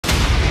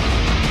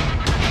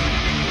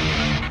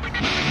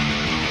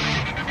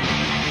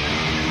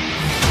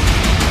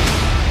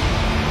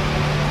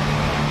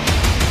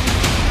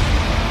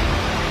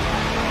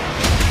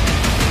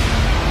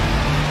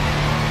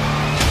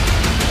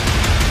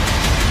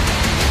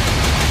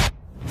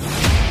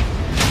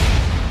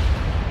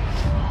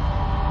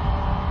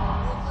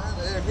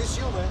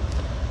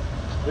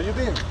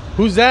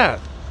Who's that?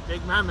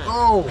 Big Mehmet.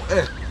 Oh,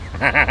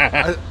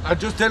 I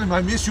just tell him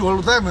I miss you all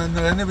the time and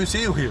I never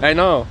see you here. I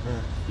know.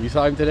 Yeah. You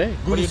saw him today?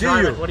 Good to see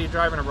you. What are you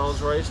driving, a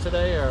Rolls Royce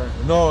today, or?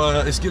 No,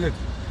 a skillet.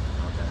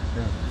 Okay.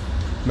 Yeah.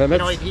 Mehmet's, You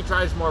know, he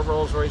drives more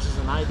Rolls Royces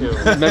than I do.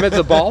 Mehmet's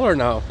a baller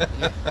now.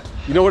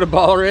 You know what a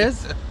baller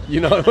is?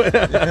 You know?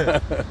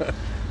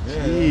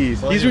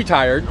 Jeez. He's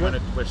retired.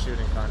 We're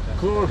shooting content.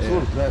 Cool,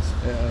 cool. That's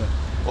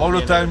all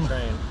the time.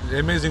 The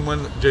amazing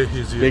one, Jay,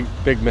 he's here.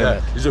 Big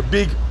Mehmet. Yeah, he's a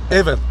big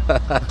Evan.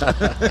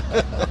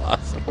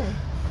 Awesome.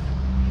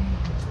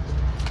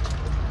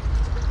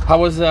 How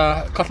was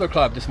Cutler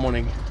Club this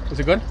morning? Was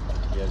it good?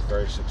 Yeah, it's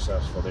very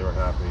successful. They were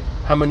happy.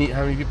 How many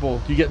people?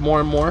 Do you get more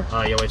and more?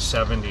 Yeah, we had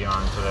 70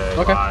 on today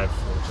Okay. live,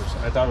 which was,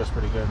 I thought it was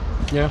pretty good.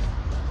 Yeah.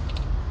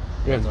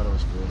 I Good. thought it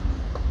was good.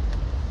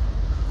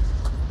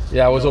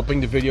 Yeah, I was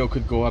hoping the video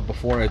could go up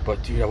before it,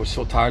 but dude, I was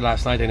so tired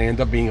last night and it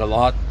ended up being a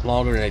lot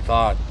longer than I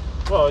thought.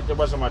 Well, there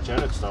wasn't much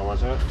edits though,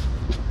 was it?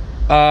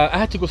 I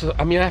had to go.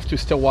 I mean, I have to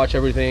still watch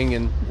everything,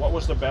 and What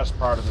was the best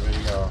part of the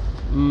video?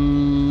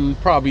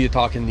 probably the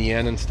talk in the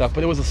end and stuff.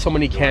 But there was so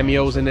many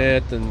cameos in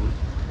it, and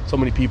so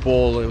many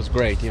people. It was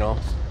great, you know.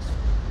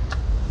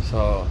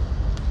 So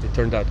it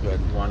turned out good.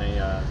 You want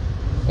a?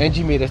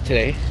 Angie made it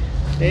today.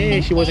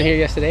 Hey, she wasn't here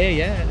yesterday.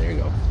 Yeah, there you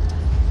go.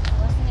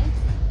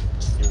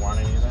 Do you want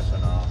any of this or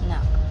no? No.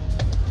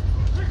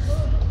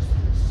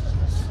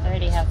 I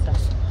already have some.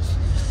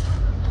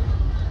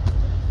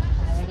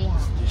 I already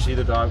have. Do you see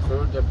the dog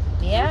food?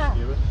 Yeah.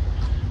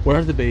 Where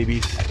are the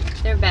babies?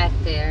 They're back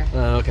there.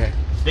 Okay.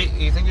 Hey,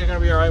 you think you're gonna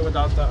be all right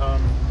without the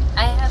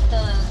I have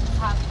the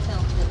top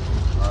tilted,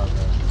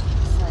 Okay.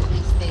 so at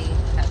least they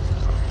have.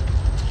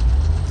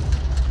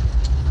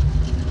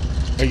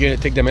 Are you gonna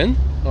take them in,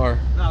 or?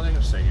 No, they're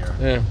gonna stay here.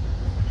 Yeah.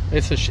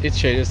 It's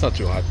shady. It's not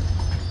too hot.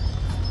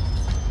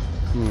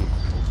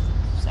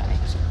 Sorry.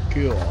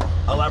 Cool.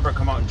 I'll have her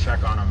come out and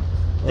check on them.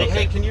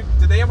 Okay. Hey,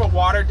 do they have a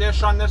water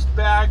dish on this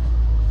bag?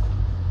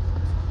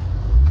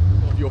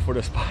 View for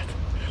the spot.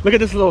 Look at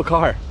this little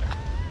car.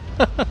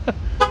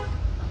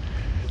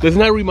 Doesn't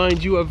that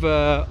remind you of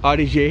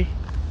Audi J?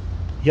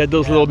 He had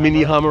those little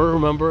mini Hummer,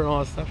 remember, and all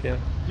that stuff. Yeah.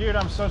 Dude,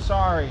 I'm so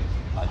sorry.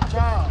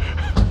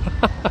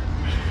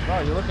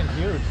 Bro, you're looking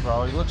huge,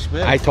 bro. You look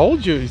big. I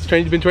told you, he's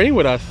been training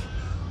with us.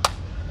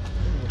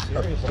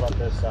 You're serious about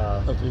this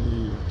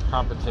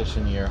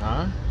competition year,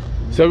 huh?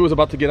 So he was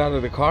about to get out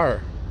of the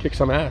car, kick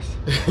some ass.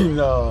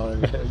 No,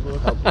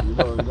 you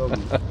don't know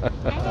me.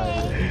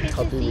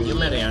 You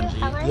met Angie.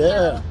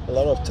 Yeah, a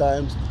lot of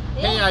times.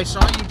 Hey, I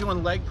saw you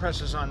doing leg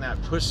presses on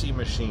that pussy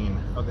machine.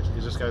 Oh,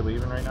 is this guy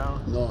leaving right now?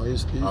 No,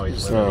 he's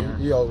living here?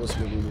 he always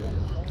living here.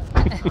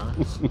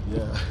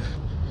 Yeah.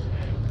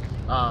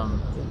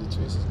 The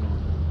trace is gone.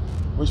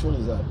 Which one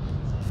is that?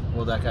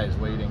 Well, that guy's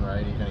waiting,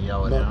 right? You're gonna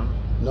yell at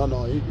No, him?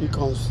 no, he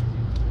comes.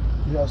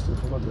 He has to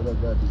follow the other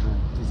guy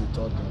behind. He's the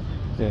third guy.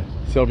 Yeah,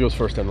 Silvio's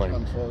first in line.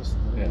 I'm first.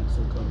 Yeah.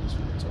 So come this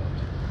way, third.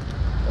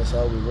 That's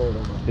how we roll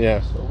over.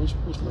 Yeah. So which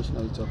machine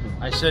are you talking?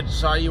 I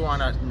saw you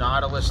on a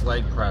Nautilus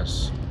leg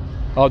press.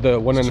 Oh, the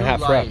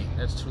 1.5 rep.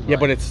 That's too light. Yeah,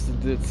 but it's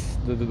the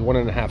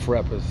 1.5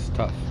 rep is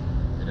tough.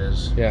 It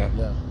is. Yeah.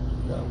 Yeah.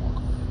 Yeah.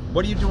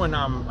 What are you doing?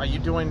 Are you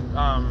doing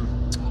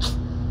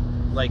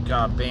like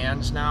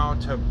bands now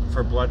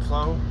for blood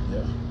flow?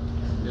 Yeah.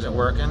 Is it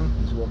working?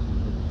 It's working.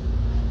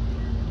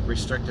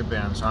 Restricted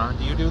bands, huh?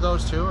 Do you do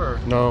those too, or?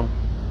 No.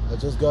 I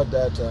just got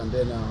that, and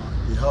then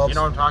he helps. You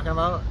know what I'm talking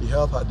about? He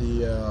helps at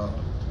the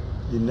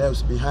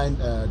nerves behind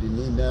the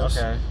knee nerves.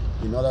 Okay.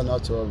 In order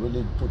not to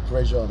really put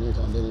pressure on it,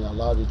 and then it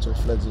allowed it to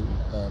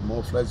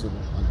more flexible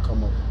and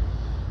come up.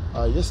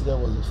 Yesterday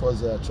was the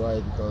first day I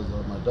tried because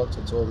my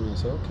doctor told me. I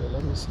said, okay,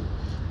 let me see.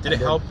 Did it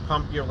help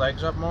pump your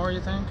legs up more, you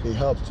think? It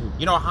helped too.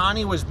 You know,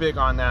 Hani was big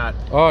on that.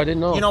 Oh, I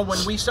didn't know. You know,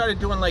 when we started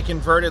doing like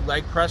inverted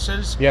leg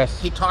presses,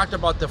 yes, he talked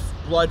about the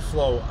blood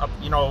flow up,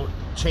 you know,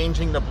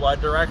 changing the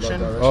blood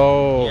direction.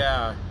 Oh.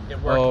 Yeah,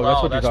 it worked well.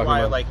 That's what That's you're talking why,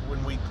 about. Like,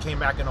 when we came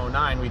back in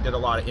 09, we did a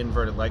lot of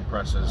inverted leg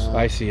presses.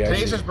 I see.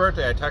 Today's his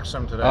birthday. I texted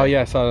him today. Oh,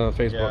 yeah, I saw it on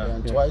Facebook. Yeah.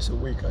 And twice a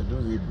week I do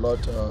the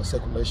blood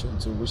circulation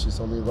too, which is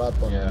something wrap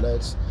on the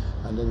legs,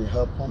 and then we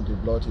help pump the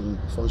blood in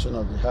function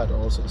of the heart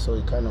also, so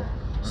it kind of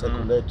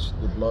circulates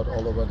the blood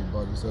all over the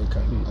body, so it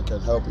can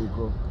help it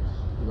grow.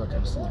 If I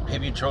can see.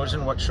 Have you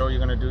chosen what show you're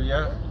gonna do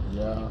yet?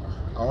 Yeah,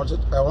 I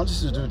wanted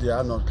to do the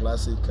Arnold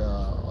Classic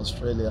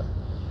Australia.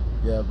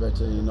 Yeah, but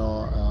you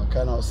know,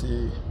 kind of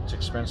see. It's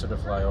expensive to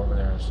fly over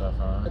there and stuff,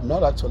 huh?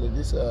 Not actually.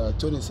 This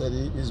Tony said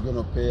he's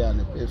gonna pay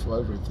and pay for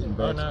everything.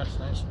 But, nice.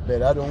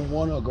 But I don't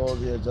want to go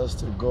there just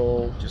to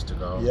go. Just to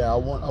go. Yeah, I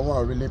want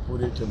to really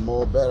put it in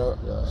more better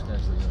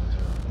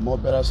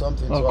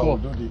something. Oh, so cool. I will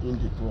do the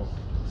Indy Pro.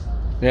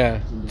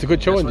 Yeah, it's a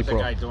good show in the the pro.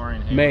 guy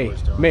Dorian Hager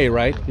was doing. May,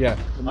 right? Yeah.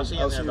 I'll see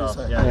you in there, though.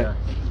 inside. Yeah.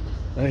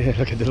 Oh, yeah,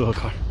 look at the little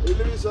car. Are you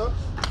leaving, sir?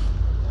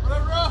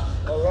 Whatever,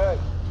 bro. All right.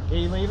 Are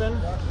you leaving?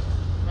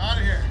 I'm out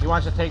of here. He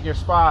wants to take your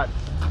spot.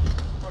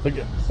 Look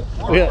at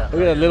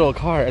that little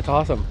car. It's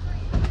awesome.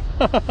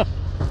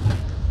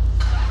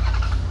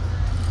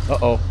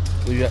 Uh-oh.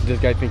 This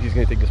guy thinks he's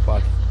going to take the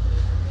spot.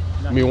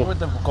 No, with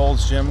the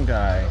Gold's Gym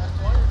guy.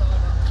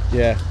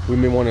 Yeah, we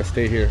may want to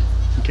stay here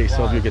in case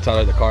Sylvia gets out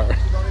of the car.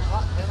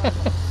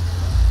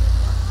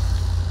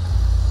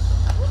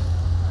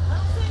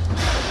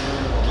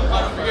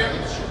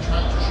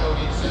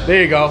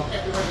 There you go.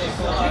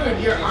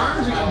 Dude, your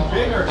arms are getting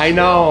bigger. I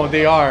know,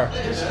 they are.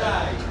 This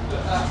guy.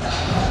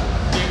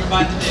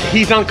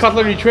 He's on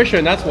Cutler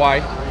Nutrition, that's why.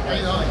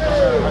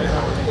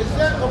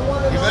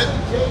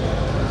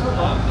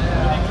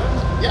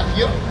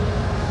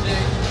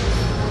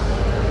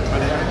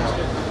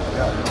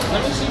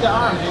 Let me see the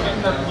arms.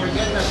 You're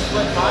getting the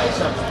split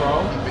biceps,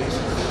 bro.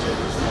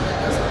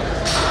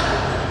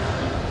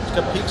 It's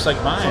got peaks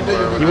like mine.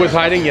 He was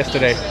hiding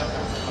yesterday.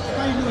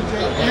 How you doing,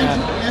 Jay?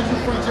 Andrew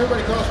Franks,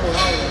 everybody calls for a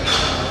while.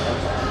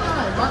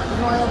 Hi, Mark, you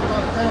know I have a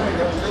lot of family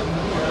that live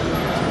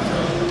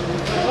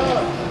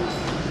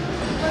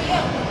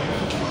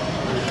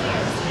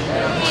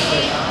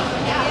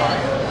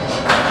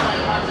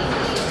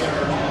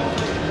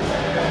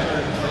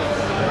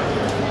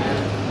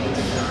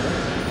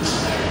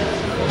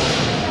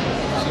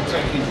Seems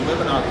like he's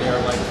living out there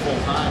like full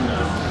time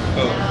now.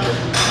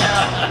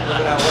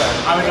 Living out where?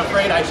 I was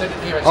afraid. I said to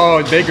David. Oh,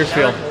 in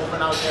Bakersfield.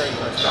 Living out there, he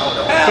goes,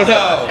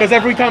 Because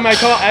every time I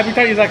call, every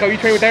time he's like, "Oh, you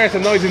train with Eric?" I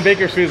said, "No, he's in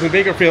Bakersfield." He's in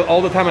Bakersfield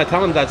all the time. I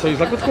tell him that, so he's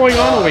like, "What's going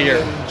on over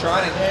here?" I'm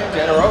trying to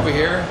get her over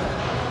here.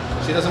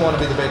 She doesn't want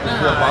to be the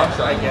Bakersfield mom,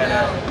 so I get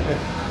it.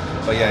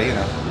 But yeah, you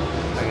know.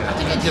 I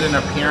think I did an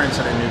appearance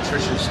at a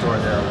nutrition store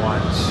there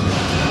once.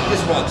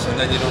 Just once, and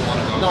then you don't want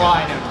to go. No,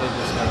 I never did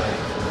this.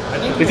 I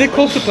think Is it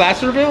close to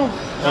Placerville?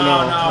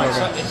 No,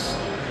 Okay.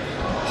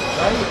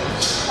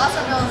 it's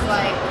Placerville is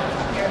like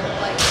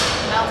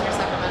miles near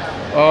Sacramento.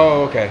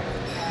 Oh, okay.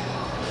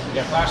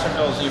 yeah,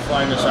 Placerville is you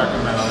fly into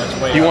Sacramento. That's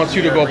way. He up wants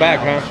you to near go back,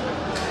 Reno.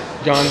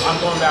 huh, John? I'm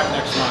going back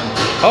next month.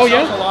 Oh, He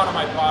yeah? sells a lot of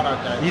my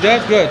product. He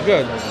does good,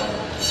 good. I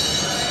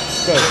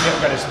Good. didn't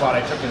get his spot.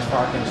 I took his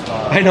parking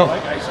spot. I know.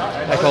 Like,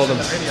 I told him.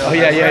 noticed in the video. Oh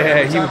yeah, yeah,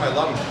 Every yeah. time I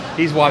love him.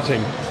 He's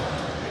watching.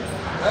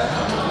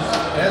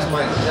 There's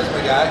my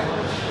guy.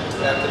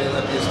 After the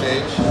Olympia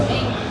stage.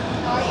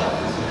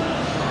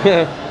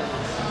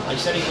 I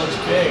said he looks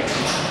big.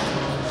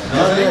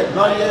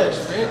 Not yet.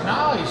 Big?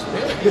 No, he's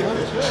big. He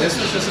looks good. This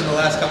was just in the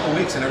last couple of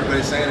weeks, and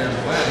everybody's saying,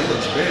 "Man, he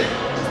looks big."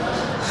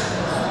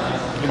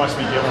 You must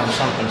be giving him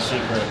something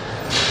secret.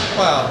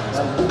 Well,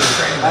 the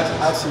training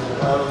methods. I see.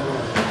 I don't know.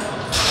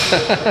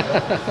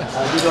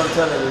 You don't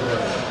tell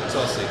anybody. It's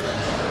all secret.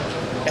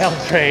 L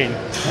train.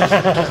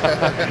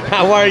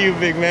 How are you,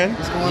 big man?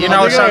 You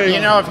know,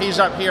 if he's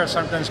up here,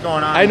 something's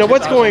going on. I know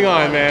what's going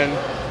on, man.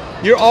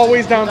 You're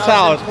always down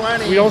south.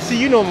 2020. We don't see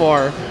you no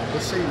more.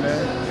 Let's see,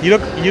 man. You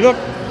look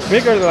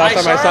bigger the last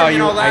I time I saw saw him,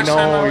 you. I last time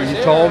I know. was You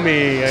here. told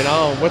me. I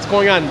know. What's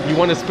going on? You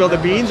want to spill the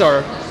beans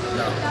or?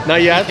 No.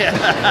 Not yet.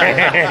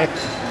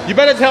 You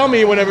better tell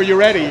me whenever you're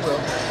ready.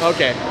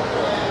 Okay.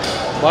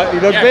 What? You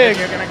look Yeah, big.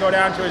 you're gonna go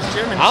down to his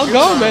gym and I'll shoot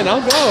go, him. man.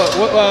 I'll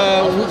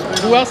go.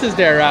 Who else is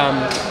there? A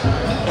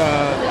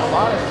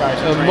lot of guys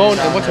are training Mon,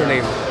 down what's her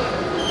there.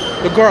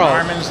 name? The girl.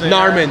 Narman's there.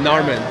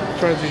 Narman.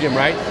 Trying to the gym,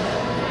 right?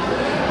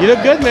 You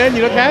look good, man.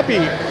 You look happy.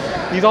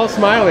 He's all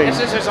smiling. This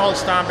is his old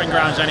stomping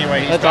grounds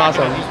anyway. He's That's back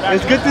awesome. he's back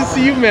It's in good to the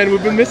see you, man.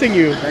 We've been missing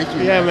you. Thank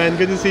you, Yeah, man.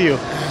 Good to see you.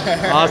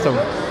 Awesome.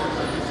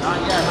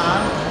 Not yet,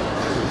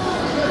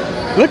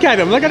 huh? Look at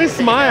him. Look at his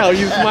smile.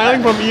 He's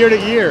smiling from ear to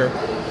ear.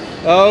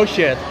 Oh,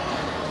 shit.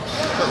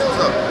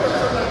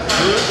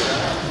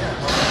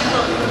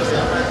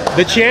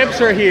 The champs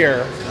are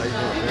here.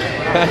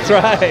 That's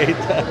right.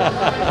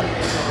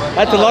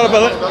 That's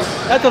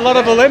a lot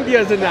of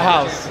Olympias in the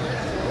house.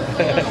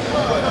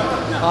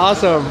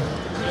 Awesome.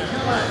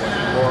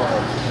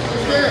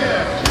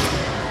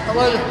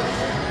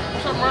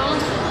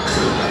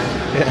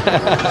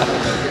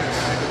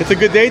 It's a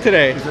good day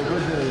today.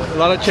 A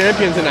lot of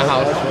champions in the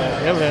house.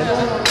 Yeah, man.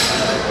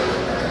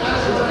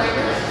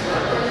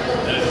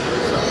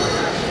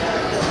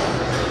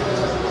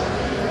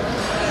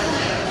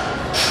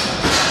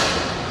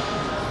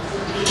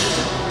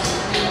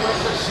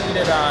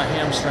 Seated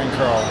hamstring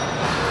curl.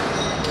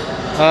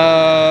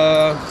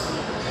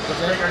 It's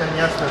bigger than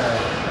yesterday.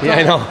 Yeah,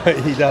 I know.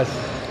 He does.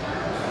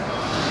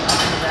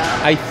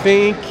 I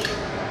think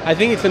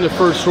it's in the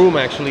first room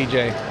actually,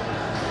 Jay.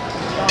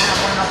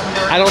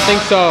 I don't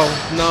think so.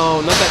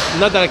 No,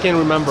 not that I can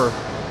remember.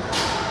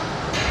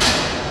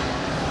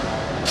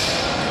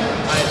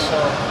 Alright, so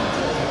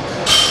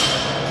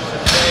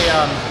today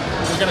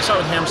we're gonna start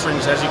with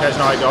hamstrings. As you guys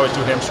know, I always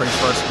do hamstrings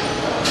first.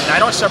 And I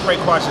don't separate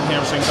quads and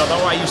hamstrings,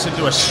 although I used to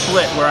do a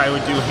split where I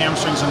would do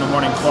hamstrings in the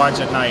morning, quads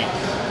at night.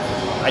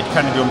 I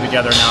kind of do them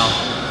together now,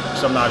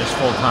 so I'm not as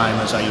full time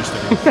as I used to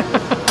be.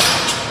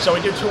 So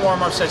we do 2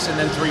 warm-up sets and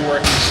then 3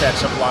 working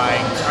sets of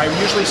lying. I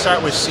usually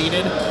start with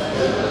seated,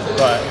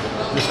 but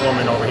this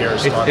woman over here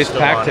is It's still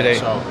packed on today. it,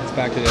 so It's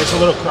packed today. it's a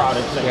little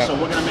crowded thing, Yeah. so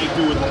we're gonna make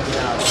do with what we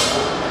have.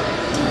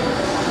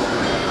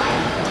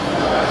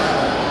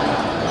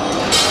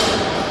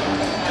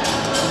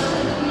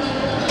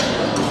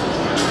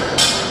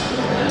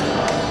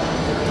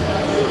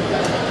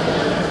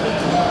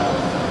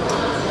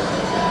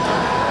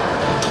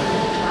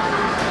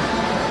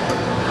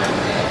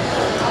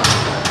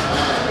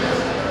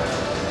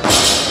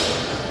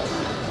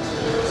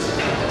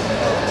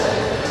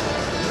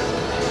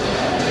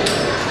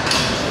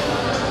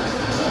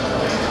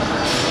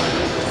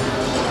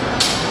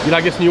 You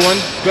like this new one?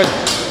 Good.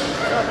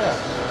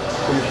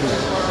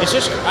 It's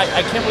just,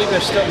 I can't believe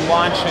they're still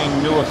launching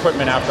new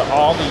equipment after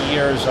all the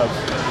years of,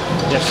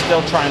 they're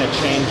still trying to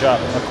change up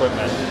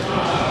equipment.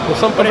 Well,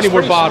 some companies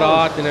were bought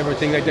out and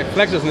everything like that.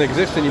 Flex doesn't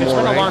exist anymore, It's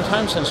been right? a long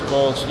time since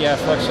Golds. Yeah,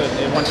 Flex,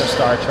 it went to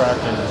Star Trek,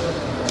 and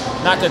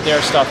not that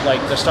their stuff,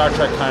 like the Star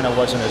Trek kind of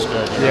wasn't as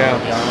good, you know,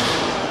 to be honest.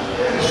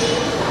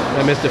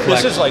 I missed the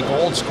Flex. This is like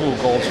old school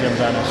Golds Venice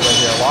right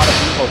here. A lot of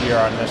people here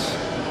on this.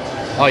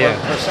 Oh yeah.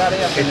 For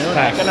Saturday afternoon,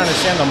 I can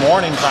understand the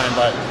morning time,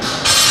 but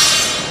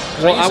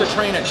well, I used to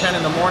train at 10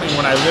 in the morning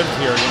when I lived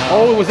here, you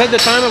know. Oh, was that the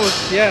time I was?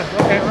 Yeah.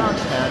 Okay. Around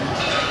 10.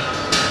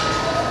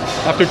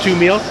 After 2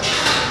 meals?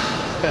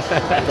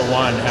 After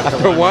one.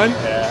 After one?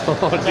 Yeah.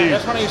 Oh, dude.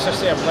 That's when I used to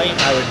stay up late,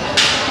 and I would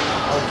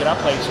get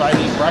up late, so I'd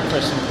eat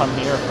breakfast and come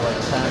here for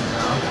like 10.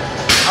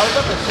 I was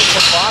up at 6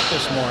 o'clock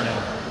this morning.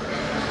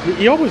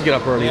 You always get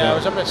up early. Yeah, though. I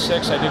was up at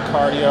 6. I did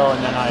cardio,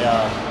 and then I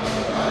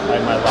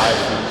had my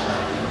live feed.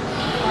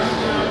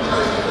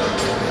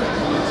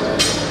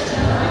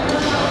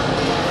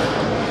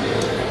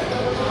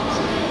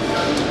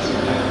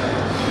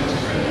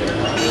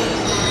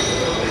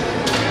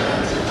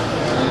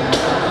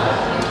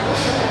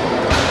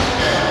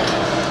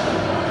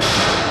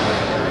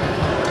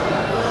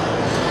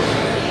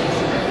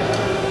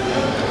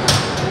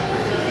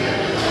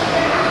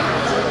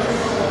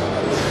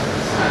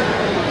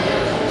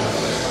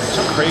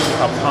 Crazy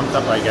how pumped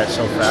up I get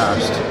so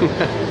fast.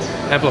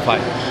 Amplified.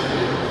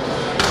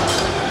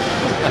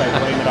 Should I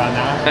blame it on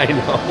that? I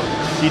know.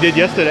 You did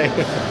yesterday.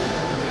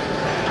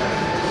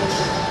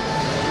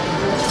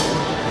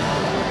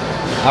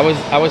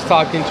 I was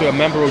talking to a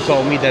member who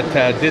told me that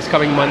this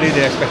coming Monday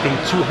they're expecting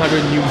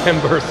 200 new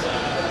members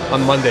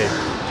on Monday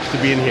to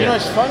be in here. You know,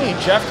 it's funny.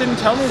 Jeff didn't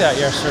tell me that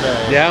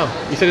yesterday. Yeah,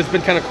 he said it's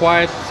been kind of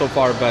quiet so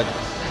far, but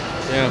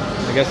yeah,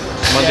 I guess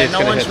Monday's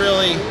no one's hit.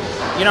 really.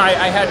 You know,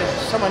 I had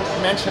someone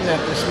mention that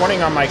this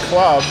morning on my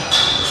club.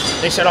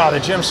 They said, "Oh,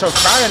 the gym's so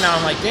crowded now."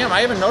 I'm like, "Damn,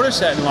 I haven't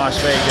noticed that in Las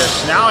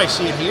Vegas. Now I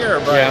see it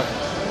here, but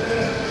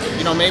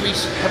you know, maybe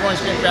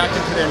everyone's getting back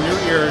into their New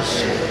Year's,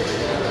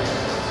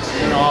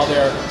 you know, all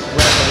their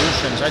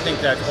resolutions. I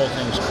think that whole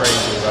thing's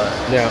crazy, but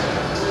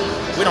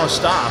we don't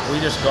stop. We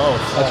just go.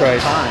 That's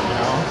right. Time, you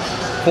know,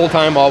 full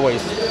time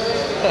always."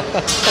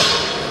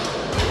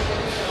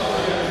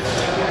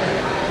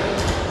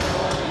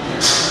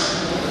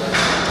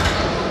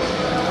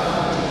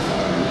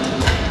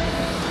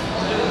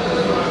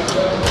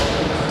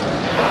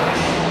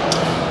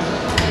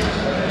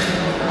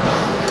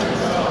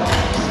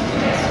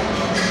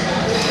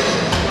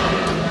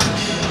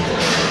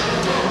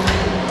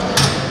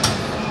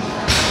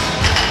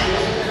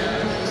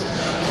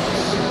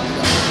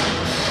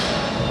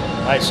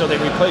 So they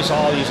replace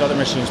all these other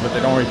machines, but they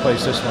don't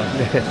replace this one.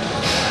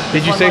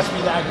 Did you one say? Must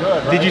be that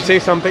good, right? Did you say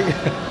something?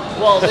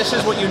 Well, this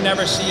is what you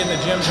never see in the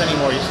gyms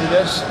anymore. You see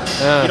this?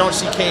 You don't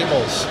see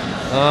cables.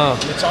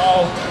 It's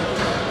all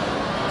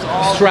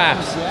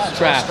straps. Yeah, it's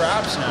straps. all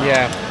straps now.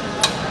 Yeah.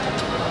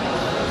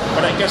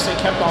 But I guess they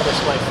kept all this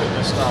Life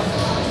Fitness stuff.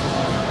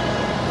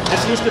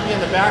 This used to be in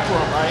the back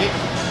room, right?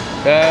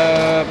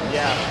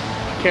 Yeah.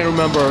 Can't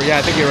remember. Yeah,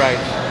 I think you're right.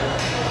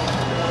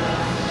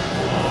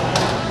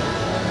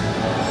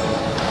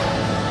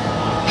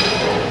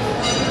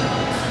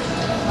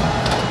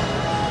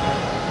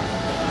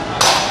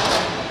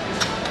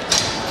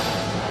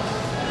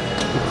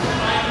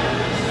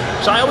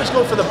 So I always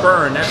go for the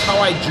burn. That's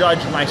how I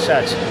judge my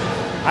sets.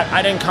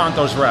 I didn't count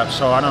those reps,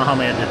 so I don't know how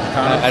many I did.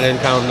 Count I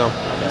didn't count, no.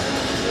 Okay.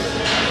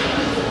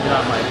 You're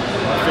not my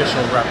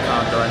official rep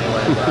counter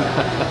anyway.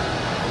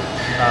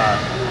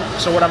 But,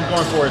 so what I'm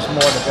going for is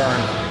more the burn.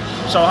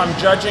 So I'm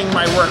judging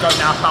my workout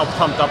now how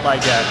pumped up I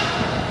get.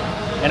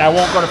 And I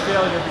won't go to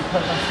failure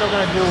because I'm still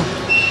going to do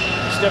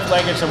stiff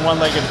leggeds and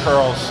one-legged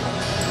curls.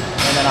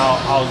 And then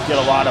I'll get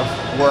a lot of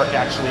work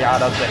actually out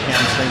of the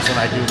hamstrings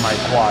when I do my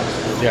quads.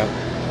 Yeah.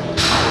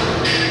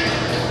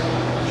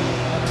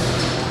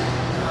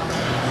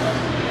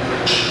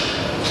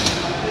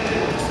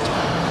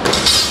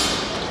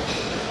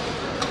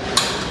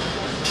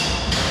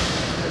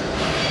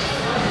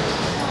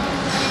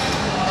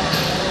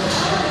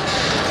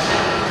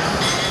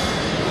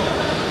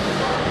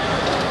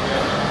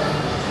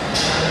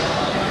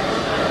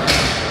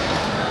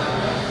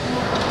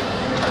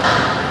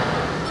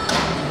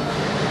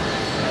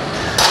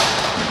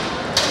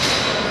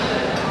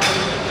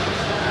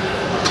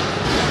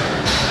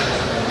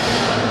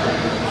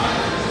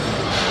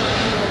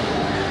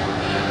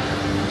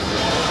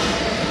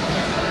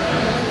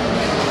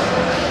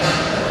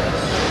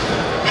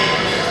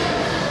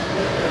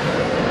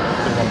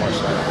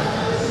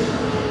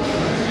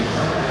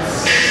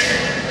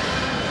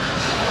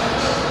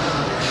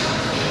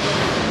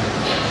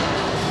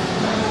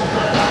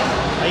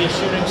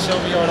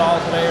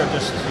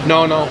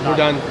 No, we're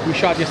done. We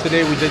shot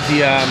yesterday. We did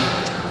the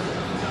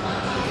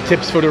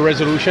tips for the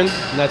resolution,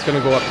 and that's going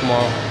to go up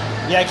tomorrow.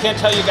 Yeah, I can't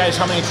tell you guys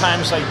how many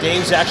times like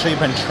Dave's actually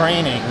been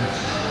training,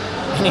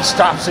 and he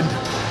stops in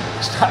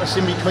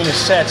between his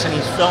sets, and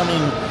he's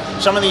filming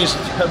some of these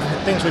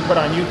things we put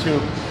on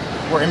YouTube.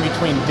 were in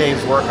between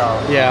Dave's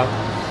workout. Yeah.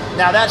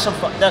 Now that's some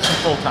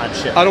full-time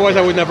shit. Otherwise,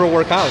 I would never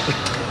work out.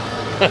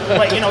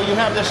 But you know, you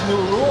have this new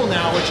rule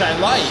now, which I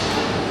like.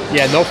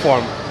 Yeah, no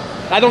phone.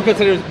 I don't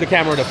consider the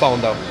camera the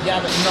phone though.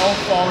 Yeah, but no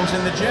phones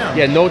in the gym.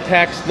 Yeah, no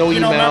text, no You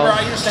email. know, remember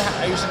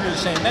I used to do the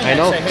same thing. I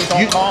know. I'd say,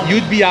 hey, don't call me.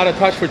 You'd be out of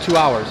touch for 2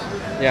 hours.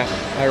 Yeah,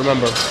 I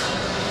remember.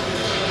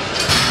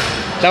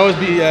 That was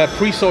the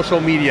pre-social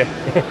media.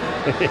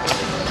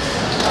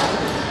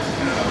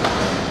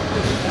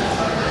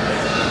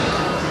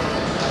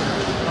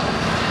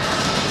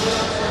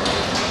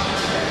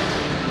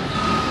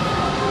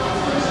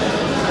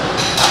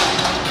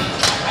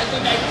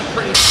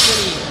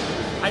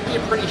 I'd be a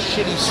pretty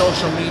shitty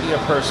social media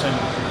person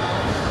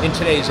in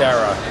today's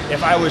era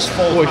if I was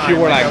full time. Well, if you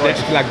were like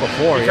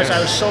before, because yeah.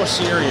 I was so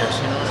serious,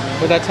 you know what I mean?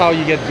 But that's how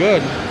you get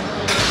good.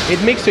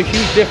 It makes a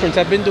huge difference.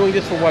 I've been doing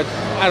this for what,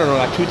 I don't know,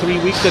 like 2-3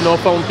 weeks, the no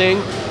phone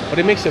thing, but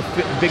it makes a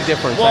big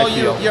difference. Well, I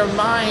feel. your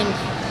mind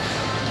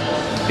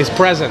is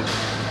present.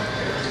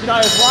 You know,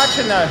 I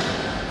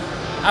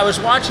was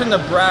watching the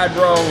Brad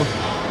Rowe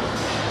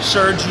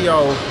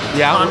Sergio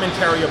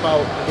commentary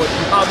about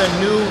how the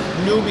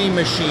newbie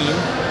machine.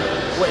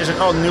 What is it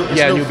called? New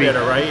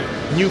Fitter, right?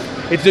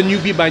 It's the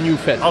newbie by New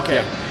Fit. Okay.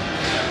 Yeah.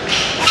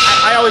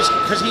 I always,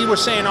 because he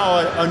was saying,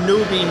 oh, a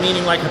newbie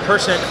meaning like a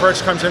person that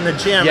first comes in the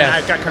gym, and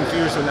I got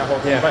confused with that whole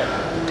thing. Yeah. But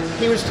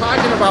he was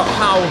talking about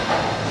how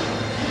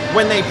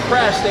when they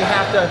press, they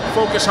have to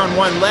focus on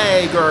one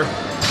leg, or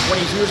when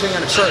he's using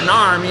a certain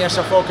arm, he has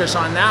to focus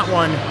on that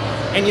one.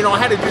 And you know, I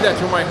had to do that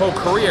through my whole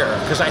career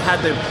because I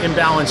had the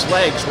imbalanced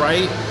legs,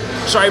 right?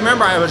 So I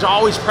remember I was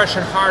always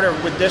pressing harder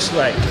with this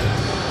leg.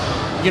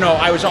 You know,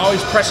 I was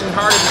always pressing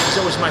harder because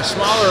it was my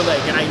smaller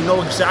leg, and I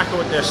know exactly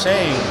what they're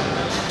saying.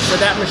 So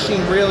that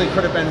machine really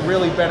could have been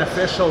really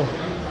beneficial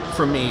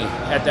for me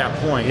at that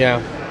point. Yeah,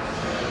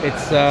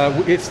 it's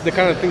the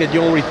kind of thing that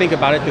you don't really think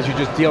about it because you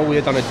just deal with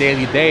it on a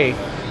daily day.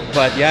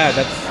 But yeah,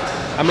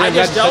 I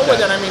just dealt with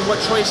it. I mean, what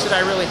choice did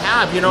I really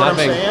have? You know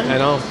Nothing. what I'm saying? I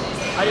know.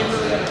 I didn't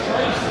really have a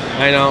choice.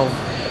 I know.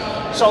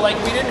 So like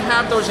we didn't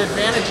have those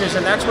advantages,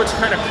 and that's what's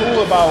kind of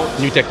cool about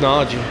new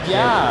technology.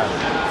 Yeah.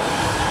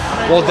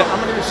 I'm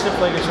gonna do stiff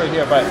leggings right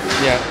here, but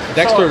yeah,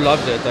 Dexter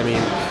loves it. I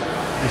mean,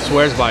 he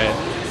swears by it.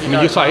 I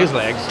mean, you saw his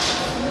legs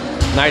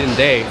night and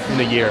day in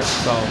the year.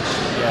 So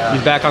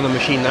he's back on the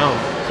machine now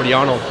for the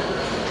Arnold.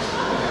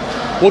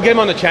 We'll get him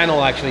on the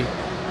channel actually. You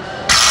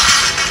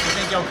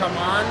think he'll come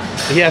on?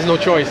 He has no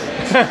choice.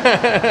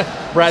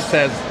 Brad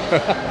says.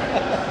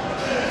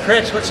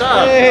 Chris, what's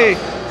up? Hey.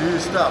 Do your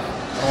stuff.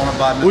 I don't want to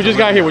buy Mr. We just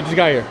got here.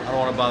 Olympia. I don't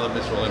want to bother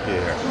Mr.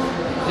 Olympia here.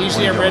 He's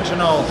the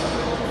original.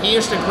 He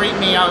used to greet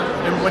me out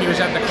when he was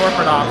at the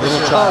corporate office.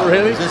 Little child. Oh,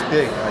 really? He was this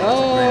big.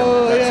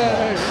 Oh,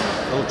 yeah.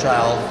 Little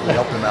child. We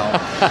helped him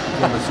out.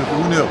 Became a super.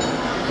 Who knew?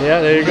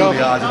 Yeah, there you go. Who knew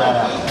the odds of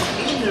that happening?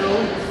 He knew.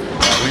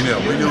 We knew.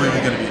 We knew he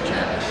was going to be a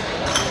champion.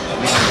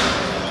 We knew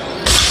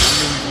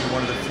he'd be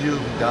one of the few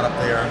who got up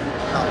there,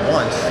 not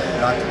once,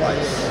 not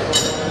twice,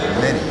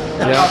 many.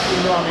 Yeah.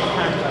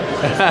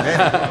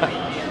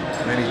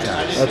 Many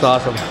times. That's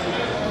awesome.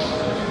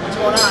 What's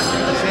going on?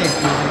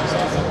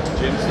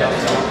 Gym stuff.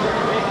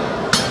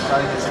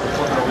 Trying to get some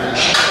equipment over here.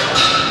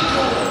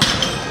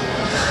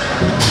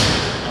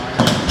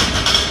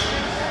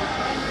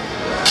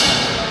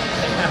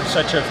 They have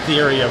such a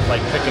theory of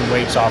like picking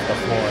weights off the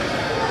floor.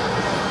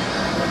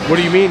 What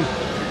do you mean?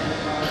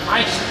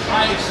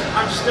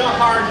 I'm still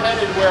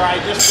hard-headed where I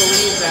just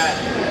believe that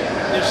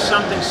there's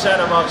something said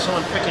about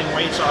someone picking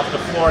weights off the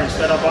floor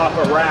instead of off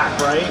a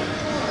rack, right?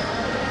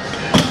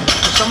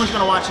 Someone's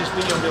gonna watch this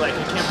video and be like,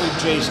 I can't believe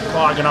Jay's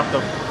clogging up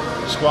the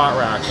squat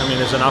racks. I mean,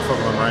 there's enough of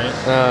them, right?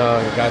 Oh,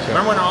 gotcha.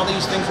 Remember when all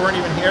these things weren't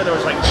even here? There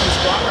was like 2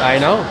 squat racks. I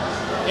know.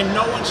 And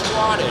no one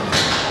squatted.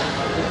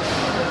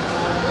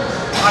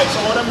 All right, so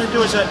what I'm gonna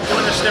do is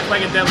doing a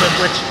stiff-legged deadlift,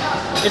 which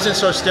isn't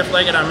so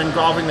stiff-legged. I'm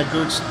involving the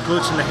glutes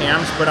and the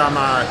hams, but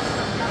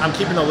I'm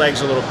keeping the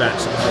legs a little bent.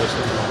 So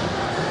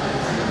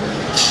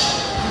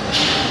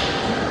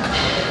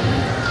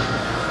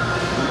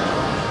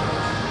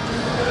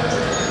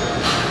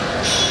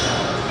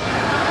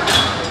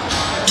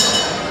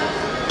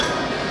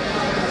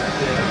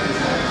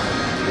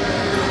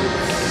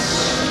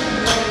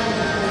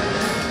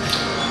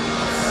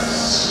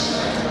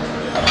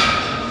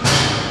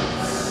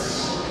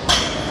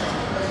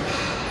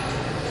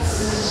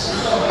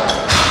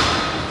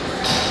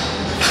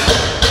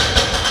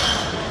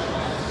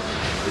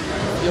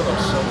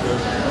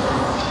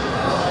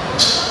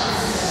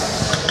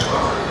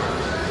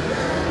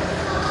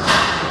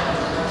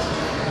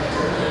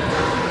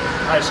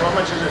so how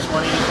much is this,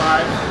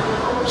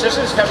 185? It's just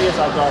as heavy as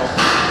I'll go.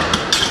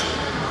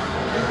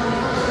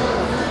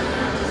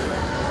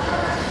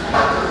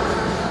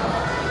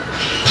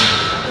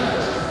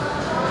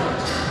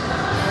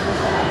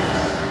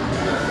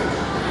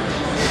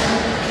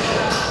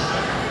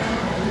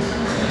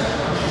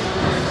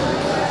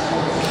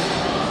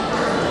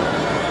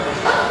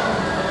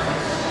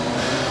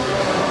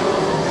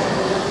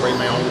 Bring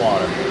my own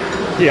water.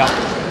 Yeah.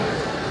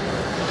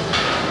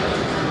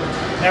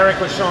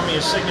 Eric was showing me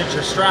his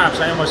signature straps.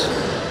 I almost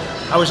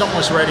I was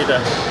almost ready to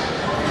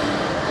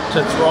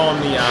throw him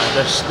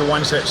the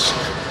ones that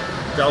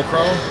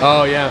Velcro.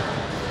 Oh yeah.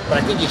 But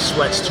I think he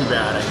sweats too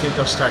bad. I think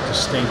they'll start to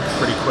stink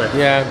pretty quick.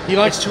 Yeah, he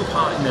likes. It's too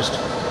hot in this.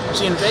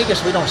 See, in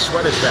Vegas we don't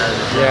sweat as bad as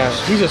the gyms. Yeah,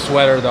 he's a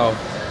sweater though.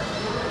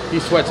 He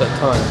sweats a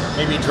ton.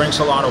 Maybe he drinks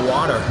a lot of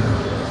water.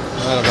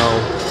 I don't know.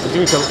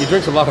 He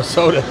drinks a lot of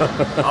soda.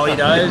 Oh, he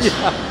does?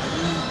 Yeah.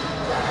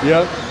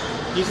 Yep.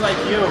 He's like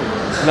you.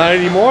 Not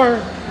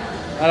anymore.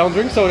 I don't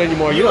drink soda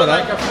anymore. You know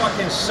that. You're like a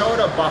fucking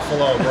soda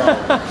buffalo, bro.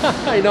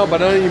 I know, but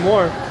not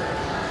anymore.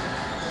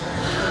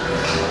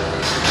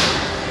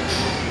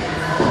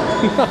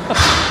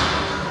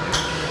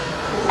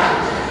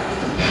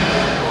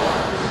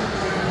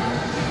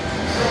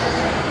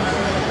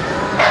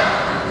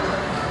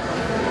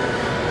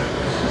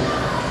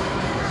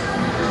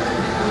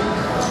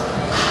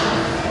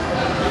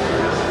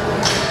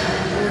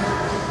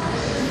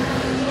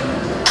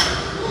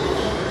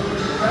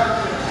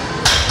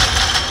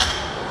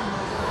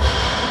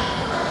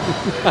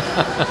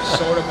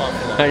 Soda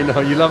buffalo. I know,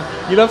 you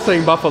love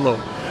saying buffalo.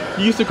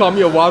 You used to call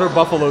me a water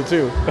buffalo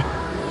too.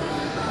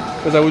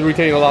 Because I would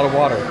retain a lot of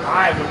water.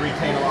 I would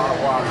retain a lot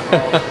of water, bro.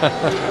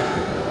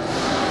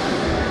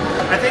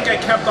 I think I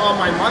kept all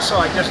my muscle,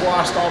 I just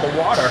lost all the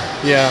water.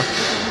 Yeah.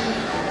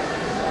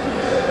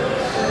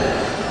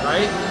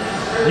 Right?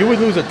 You would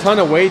lose a ton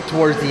of weight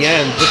towards the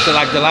end, just in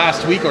like the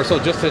last week or so,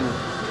 just in,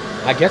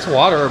 I guess,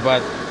 water,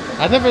 but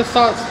I never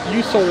thought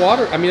you so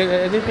water. I mean,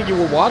 I didn't think you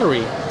were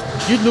watery.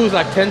 You'd lose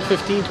like 10,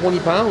 15, 20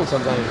 pounds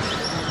sometimes.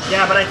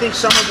 Yeah, but I think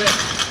some of it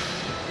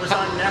was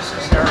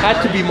unnecessary.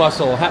 Had to be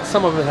muscle.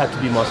 Some of it had to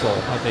be muscle,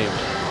 I think.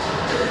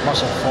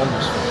 Muscle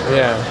fullness.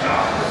 Yeah.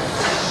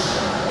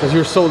 Because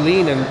you're so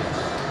lean and,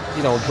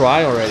 you know,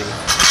 dry already.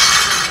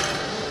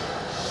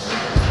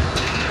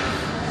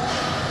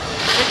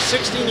 He's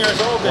 16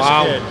 years old, this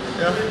Wow. kid.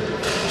 Yeah.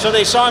 So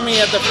they saw me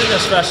at the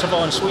fitness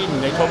festival in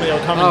Sweden. They told me they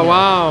were coming. Oh, here.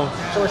 wow.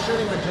 So we're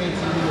shooting with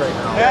JTV right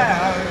now.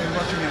 Yeah, I'm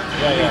watching it.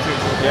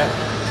 Yeah.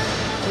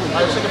 All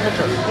right, let's take a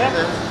picture.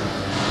 Yeah.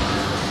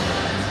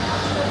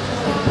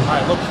 All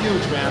right, look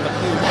huge, man. Look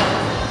huge.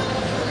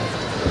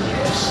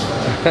 Yes.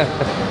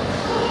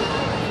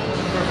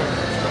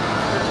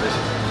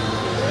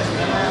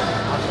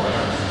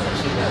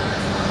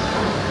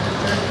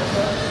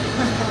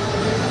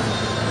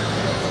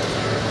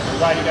 I'm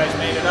glad you guys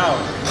made it out.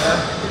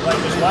 Yeah. Like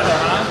this weather,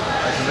 huh?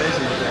 That's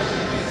amazing.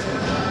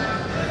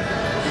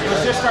 It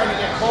was just starting to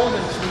get cold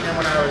in Sweden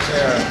when I was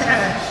there.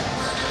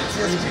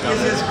 It's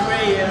just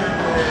gray and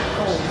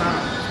cold, huh?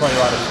 It's probably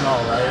a lot of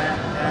snow, right?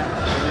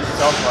 It's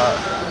also,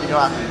 you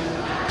know,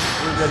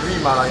 with the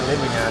dream I like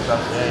living and stuff.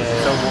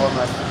 It's so warm,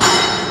 like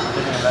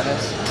living in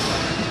Venice.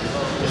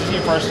 Is this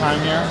your first time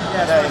here?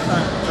 Yeah, that is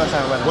first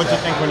time I went. What did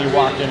you think when you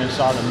walked in and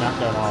saw the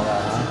Mecca and all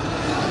that, huh?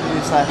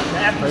 It's like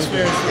The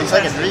atmosphere is it's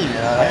like a dream,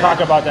 you know. I talk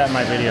about that in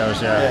my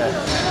videos, yeah.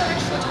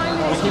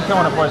 We'll keep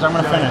going, boys. I'm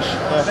going to finish.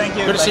 Thank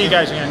you. Good to see you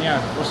guys again,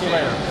 yeah. We'll see you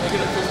later. I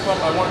get a fist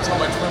bump. I want to tell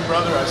my twin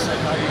brother I said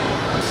hi to you.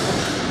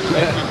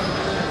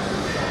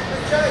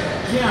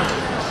 Yeah.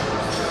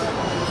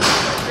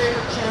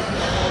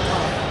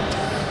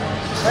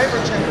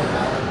 Favorite champion.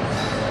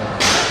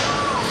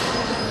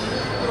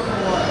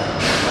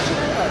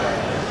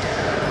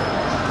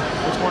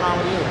 What's going on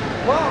with you?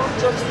 Well,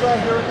 just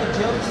here at the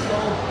gym, so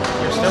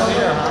You're still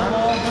here,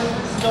 huh?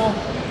 Still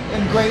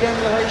in great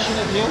emulation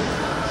of you.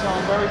 So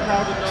I'm very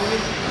proud to know you.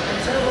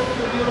 And say hello to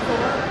the beautiful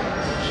wife.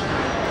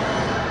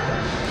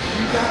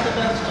 You got the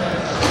best,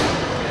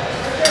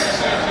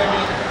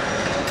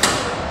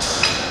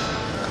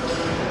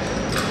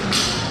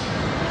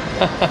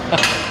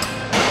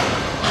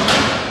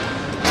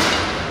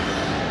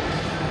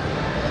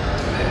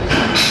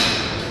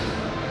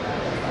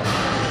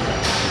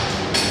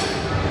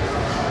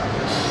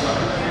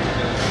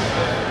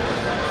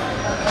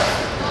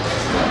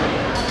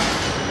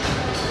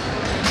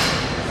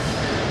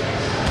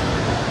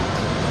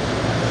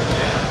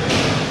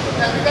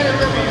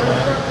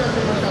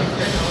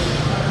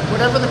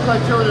 whatever the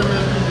criteria is, you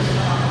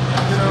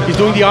know. He's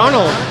doing the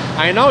Arnold.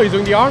 I know, he's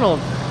doing the Arnold.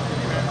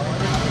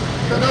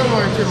 So don't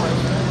worry too much.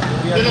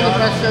 Get in the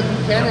best shape you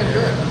can and do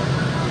it.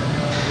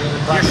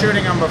 You're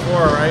shooting him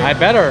before, right? I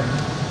better.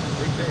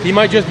 He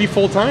might just be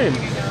full time.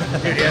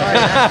 He's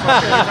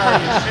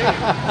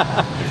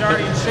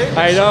already in shape.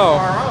 I know.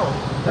 Tomorrow.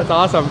 That's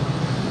awesome.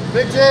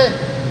 Big J.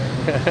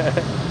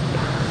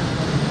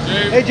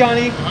 Hey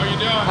Johnny. How you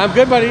doing? I'm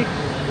good, buddy.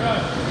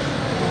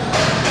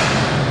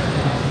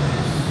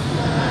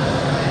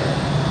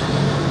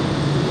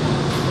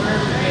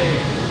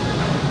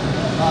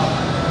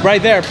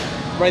 Right there.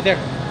 Right there.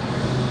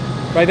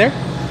 Right there? I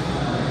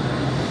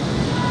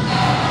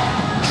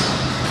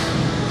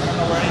don't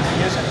know where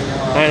anything is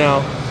anymore. I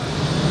know.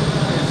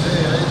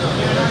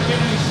 You're not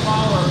getting any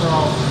smaller,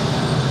 bro.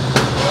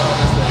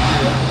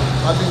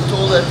 I've been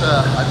told that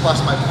I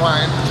passed my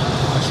prime.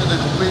 I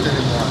shouldn't compete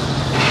anymore.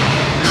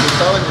 They were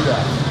telling me that.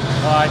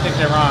 Oh, I think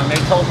they're wrong.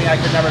 They told me I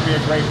could never be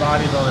a great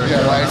bodybuilder.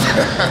 Yeah, too. right.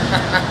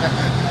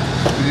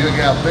 You didn't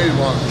get paid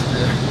once.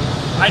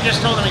 Yeah. I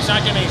just told him he's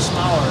not getting any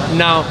smaller.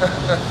 No.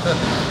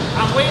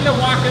 I'm waiting to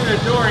walk in the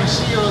door and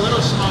see you a little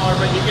smaller,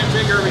 but you get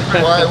bigger every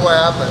time. What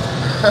happened?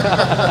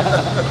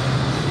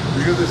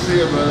 Good to see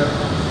you, brother.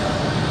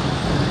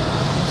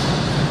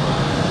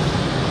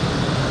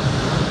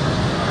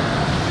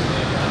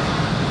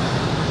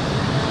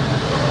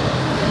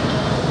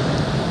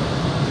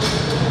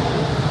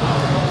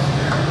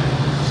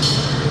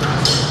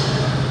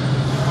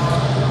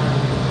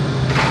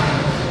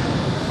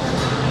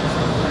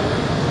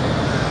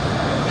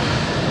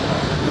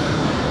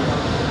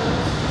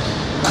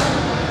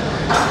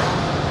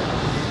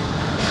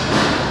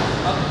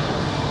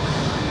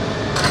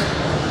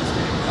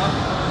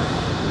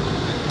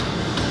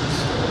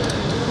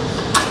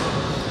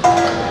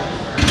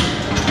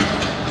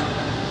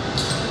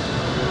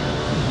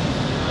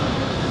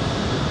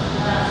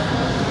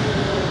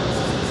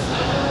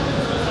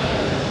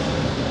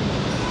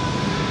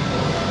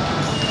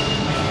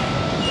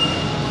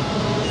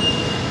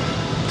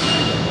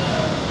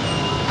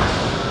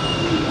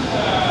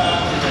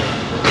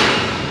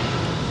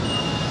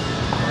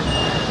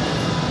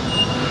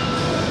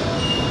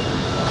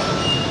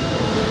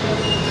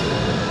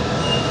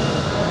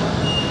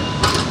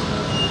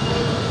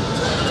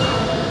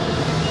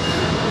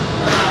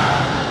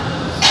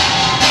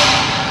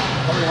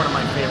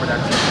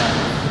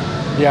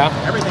 Yeah.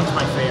 Everything's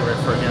my favorite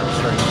for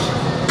hamstrings.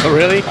 Oh,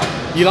 really?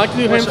 You like to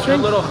do It's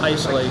hamstring? a little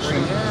isolation.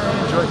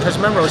 Because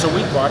remember, it was a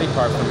weak body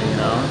part for me, you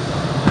know?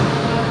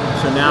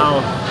 So now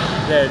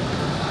that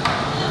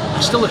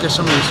I still look at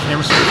some of these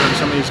hamstrings from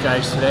some of these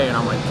guys today, and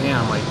I'm like,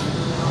 damn, like,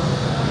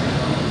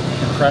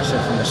 impressive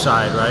from the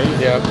side, right?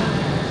 Yeah.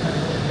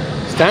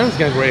 Stan's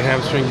got a great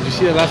hamstring. Did you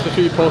see that last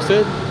picture you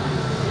posted?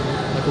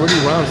 Like really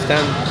round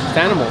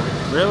Stanimal.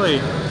 Really?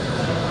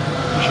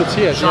 You should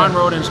see it. Sean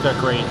Roden's got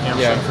great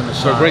hamstring from the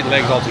side. So great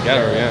legs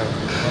altogether, yeah.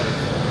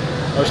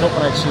 I was hoping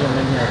I'd see him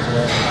in here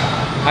today.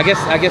 I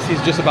guess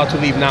he's just about to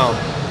leave now.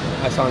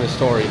 I saw in his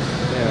story.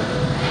 Yeah.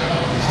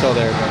 He's still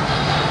there, but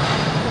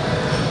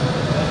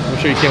I'm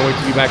sure you can't wait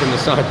to be back in the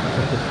sun.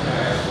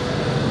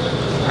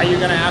 Are you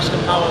going to ask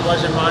him how it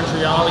was in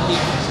Montreal? He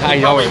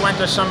probably went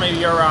to some of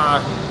your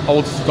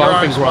old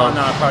stomping ground.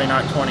 Well, no, probably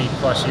not 20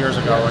 plus years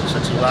ago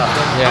since you left.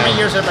 Yeah. How many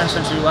years have been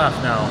since you left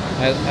now?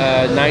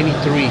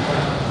 93.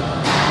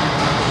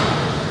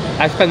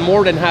 I spent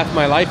more than half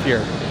my life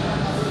here.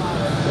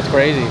 That's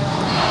crazy.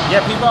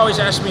 Yeah, people always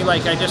ask me,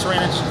 like, I just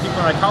ran into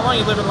people like, how long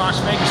you live in Las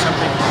Vegas?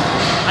 Something.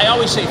 I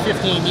always say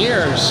 15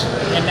 years,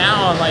 and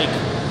now I'm like,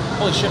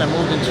 holy shit, I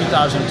moved in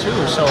 2002,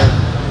 so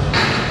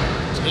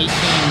it's 18.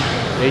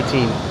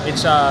 18.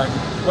 It's,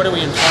 what are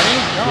we, in 20?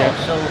 No, yeah.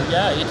 So,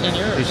 yeah, 18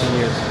 years. 18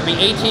 years. It'll be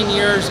 18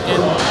 years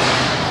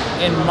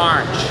in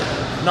March.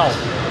 No,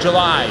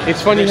 July.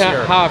 It's funny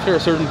how after a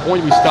certain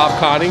point we stop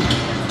cutting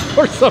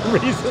for some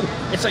reason.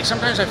 It's like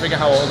sometimes I forget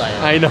how old I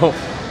am. I know.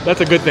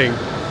 That's a good thing.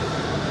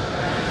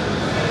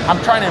 I'm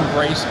trying to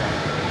embrace it.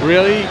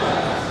 Really?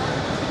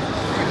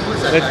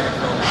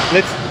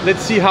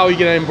 Let's see how you're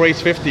gonna embrace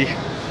 50.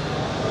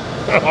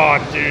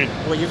 Oh, dude.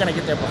 Well, you're gonna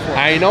get there before.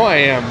 I know I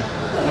am.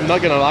 I'm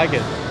not gonna like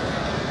it.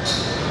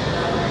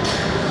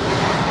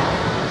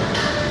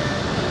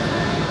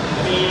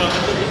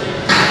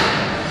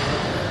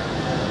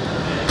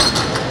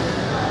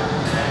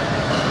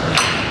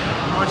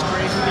 What's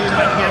crazy, dude?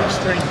 My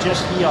hamstring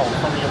just healed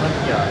from the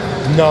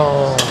Olympia.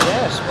 No.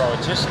 Yes, bro.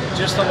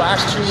 Just the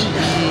last 2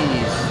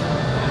 weeks.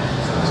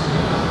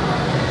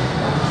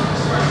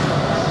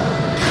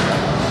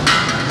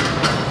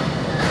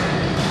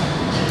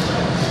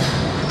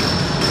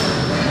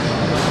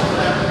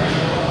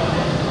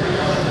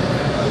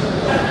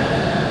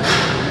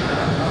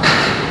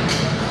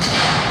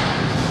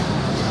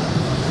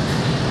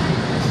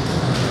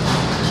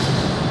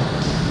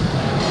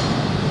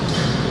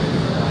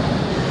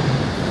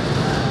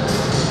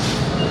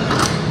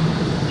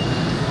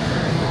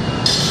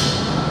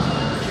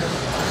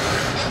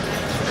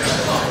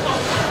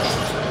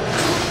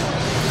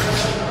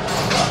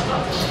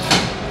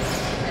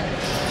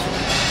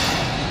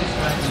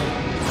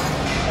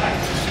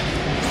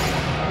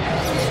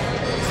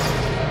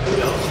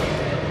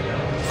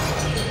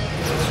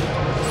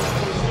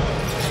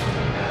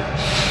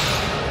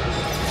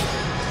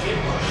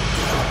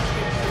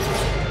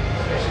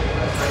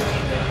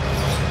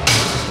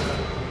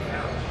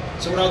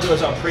 So what I'll do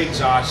is I'll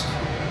pre-exhaust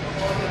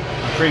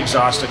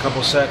a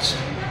couple sets.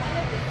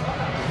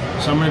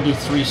 So I'm going to do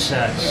 3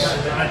 sets.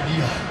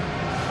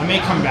 I may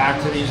come back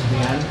to these at the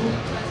end.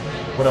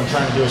 What I'm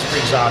trying to do is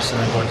pre-exhaust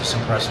and then go into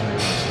some pressing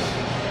movements.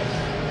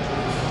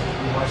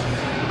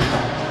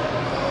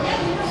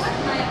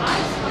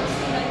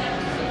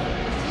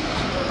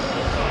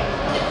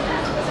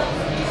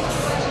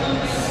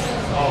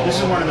 This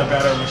is one of the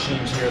better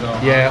machines here though.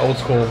 Yeah, old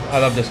school. I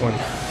love this one.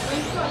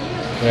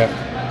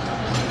 Yeah.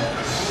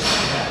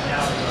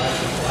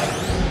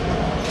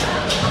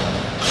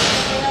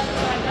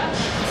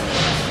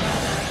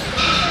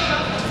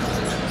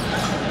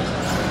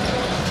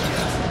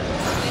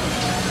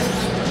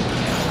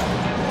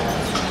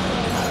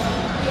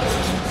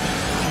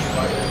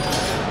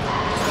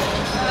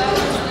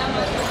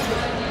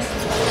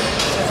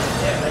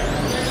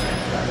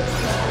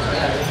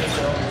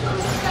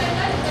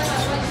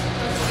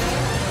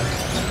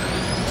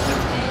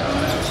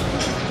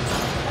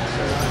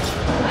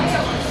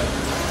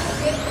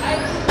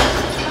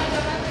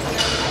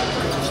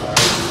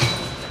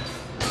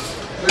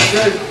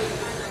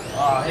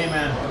 Oh, hey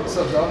man. What's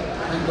up, dog?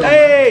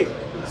 Hey!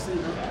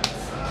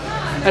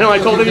 I know, I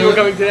told him you were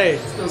coming today.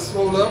 Still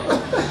swole up.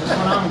 What's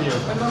going on with you?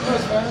 I'm not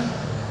much, man.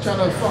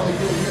 Trying to finally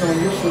get,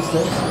 your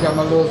footsteps. Got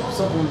my little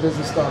supplement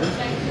business started.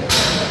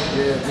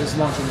 Yeah, just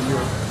launching in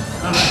Europe.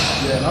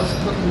 Yeah, and I was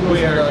looking to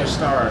Where did you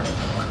start?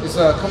 It's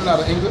coming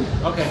out of England.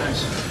 Okay,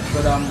 nice.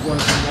 But I'm going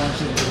to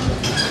launch it in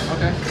Europe.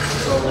 Okay.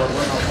 So one of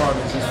my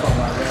partners is from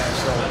Iran,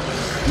 so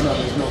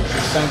there's no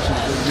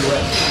sanctions in the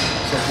U.S.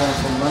 So going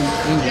from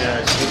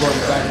England, we're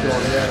going back door.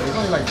 Yeah, there's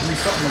only like 3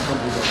 supplement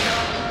companies over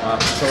there.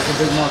 So it's a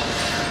big market.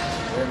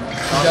 Yeah, man.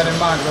 Keep that in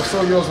mind. I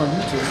saw yours on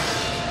YouTube.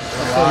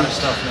 A lot of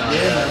stuff now.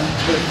 Yeah, man.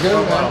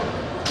 Good, man.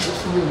 Good to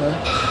see you, man.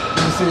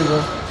 Good to see you,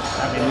 bro.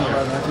 Happy New Year.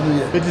 Happy New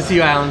Year. Good to see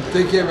you, Alan.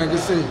 Take care, man. Good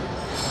to see you.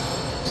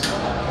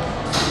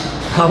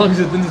 How long has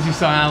it been since you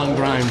saw Alan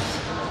Grimes?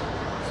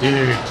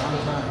 Dude.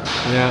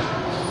 Yeah.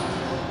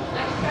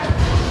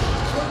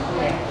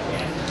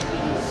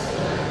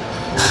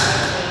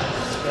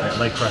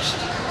 Lake crust.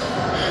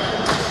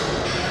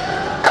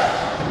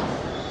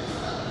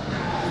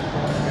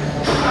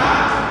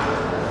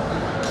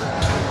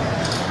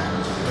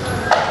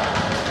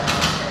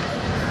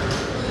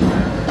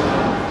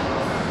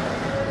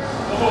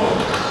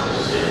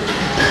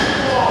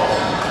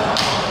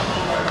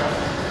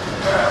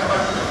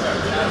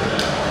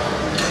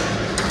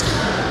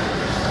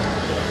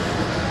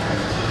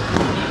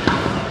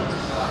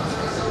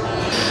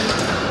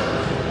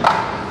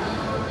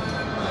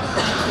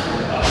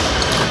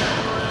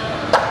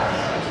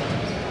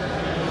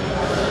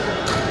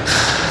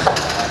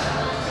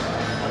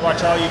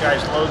 Watch all you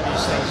guys load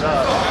these things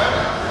up.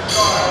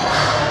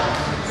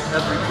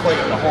 Every plate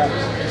in the whole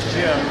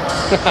gym.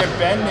 They're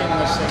bending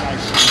this thing, I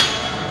see.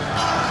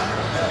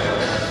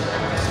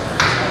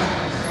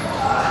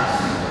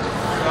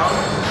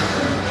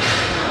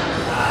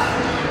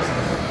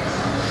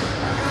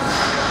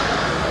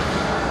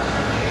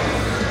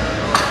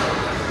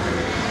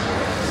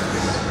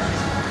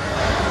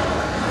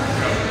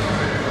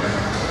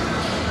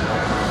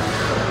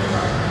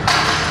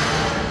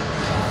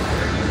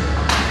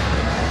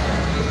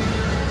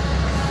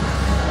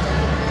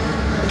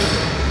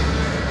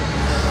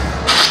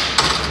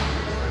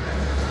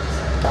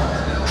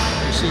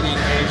 See the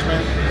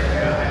engagement?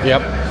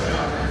 Yep.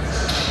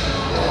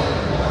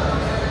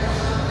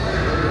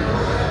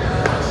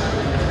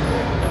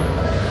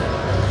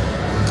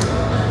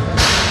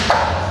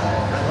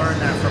 I learned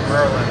that from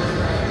Merlin.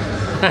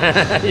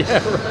 Yeah,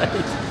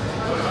 right.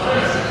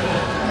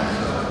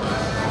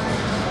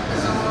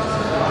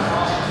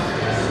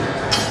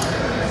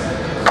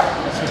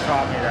 She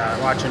taught me that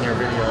watching your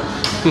videos.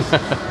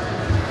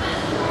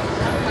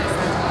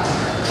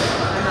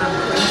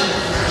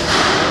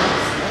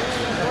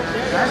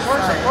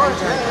 Of course.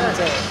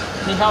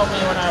 He helped me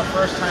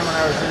first time when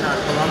I was in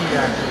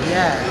Colombia.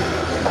 Yeah.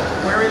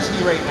 Where is he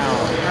right now?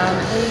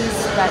 He's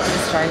back in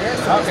Australia,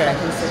 so Okay. he's back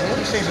in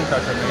Sydney. He stays in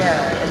touch with me.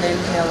 Yeah, and then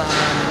he's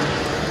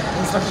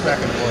Looks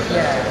back and forth.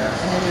 Yeah,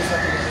 and then he's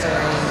looking at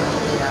doing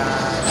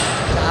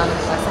the Army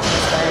Classic in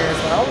Australia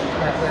as well.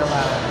 But we'll,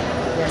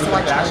 You do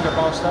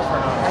basketball stuff or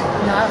no?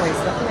 No, he's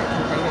looking at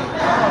competing.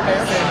 Oh, okay.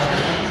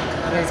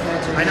 He's going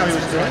to do I know he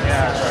was doing,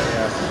 yeah, that's right,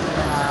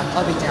 yeah.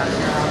 I'll be down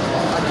here.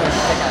 I'm doing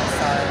figure,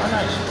 so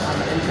nice.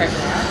 I'm in prep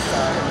now, so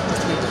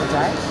just here for the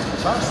day.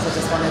 That's awesome. So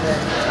just wanted to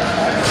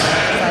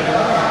say hello.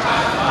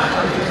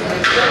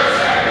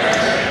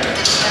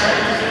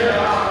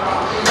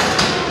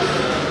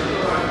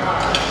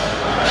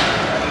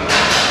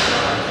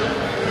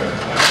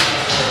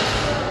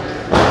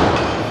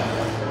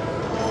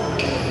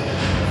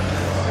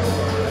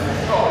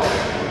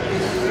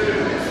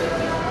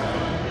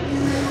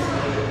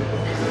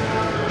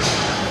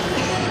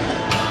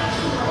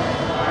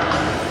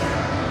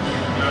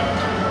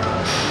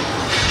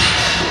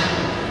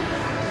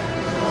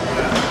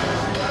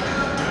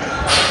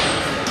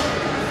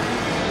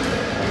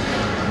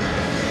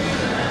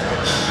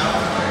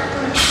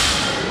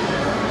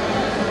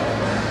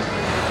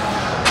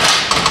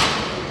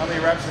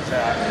 Reps is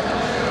that?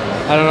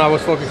 I don't know, I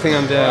was focusing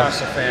on the...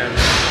 That's a fan.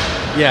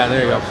 Yeah,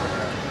 there you go.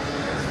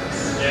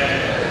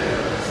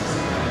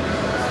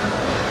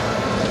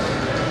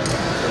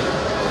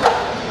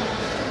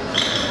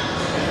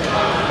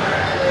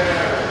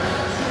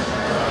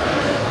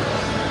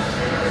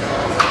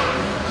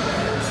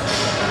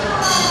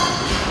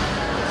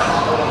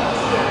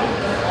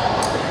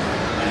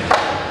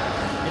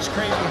 It's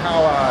crazy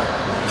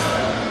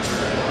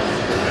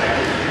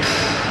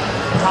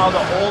how the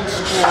old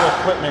school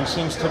equipment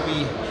seems to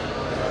be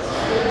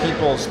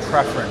people's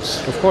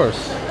preference. Of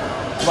course.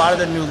 A lot of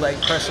the new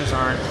leg presses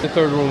aren't. The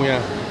third room, yeah.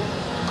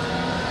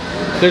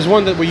 There's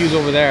one that we use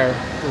over there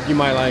that you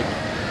might like.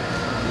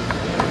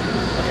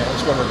 Okay,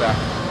 let's go over that.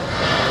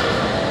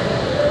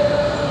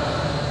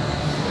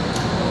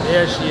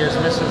 There she is,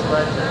 Mrs.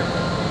 Ledger.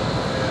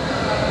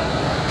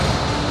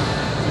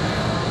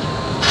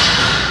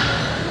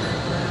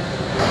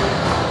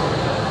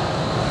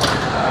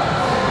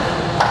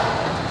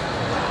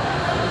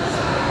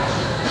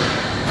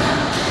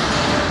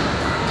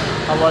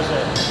 How was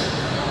it?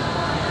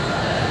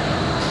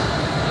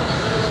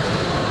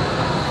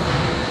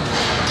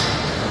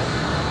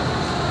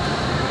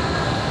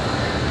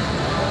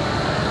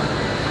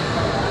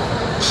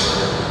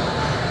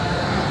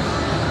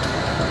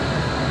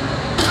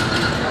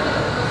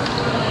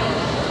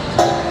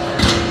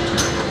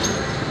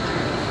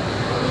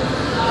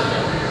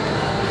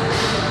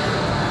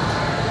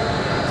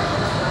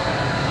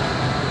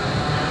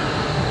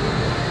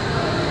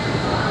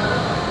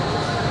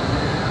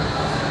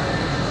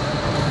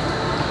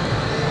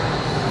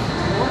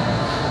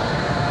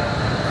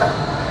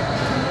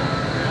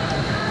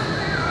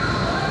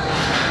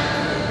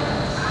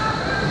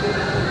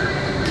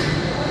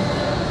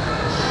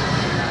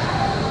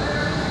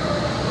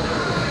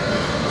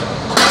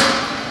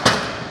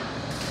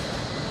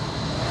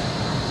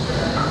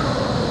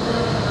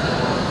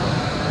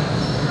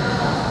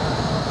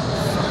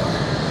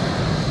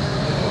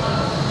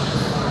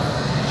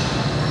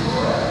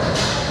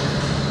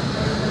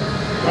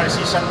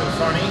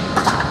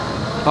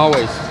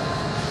 Always.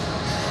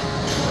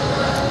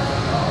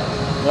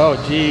 Oh,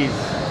 geez.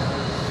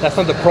 That's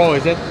not the Pro,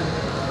 is it?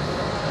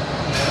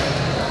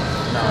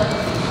 No.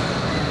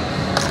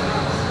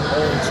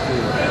 Old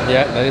school.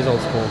 Yeah, that is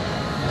old school.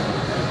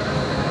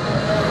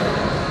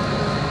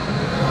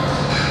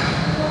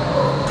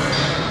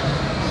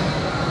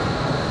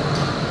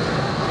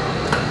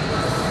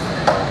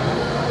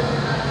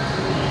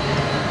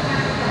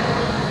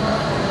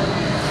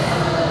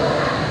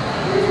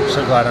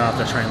 So glad I don't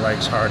have to train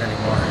legs hard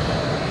anymore.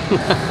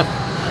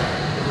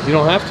 You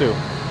don't have to.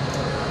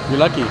 You're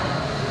lucky.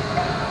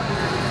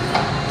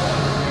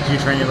 Do you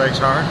train your legs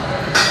hard?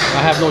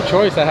 I have no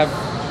choice.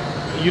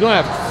 You don't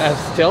have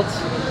stilts.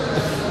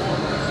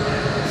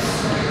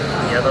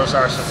 Yeah, those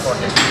are some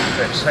fucking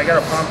fix. I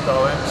got a pump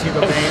though. See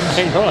the veins?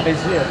 I know, I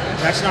see it.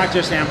 That's not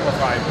just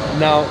amplified though.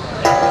 No,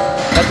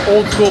 that's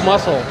old school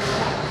muscle.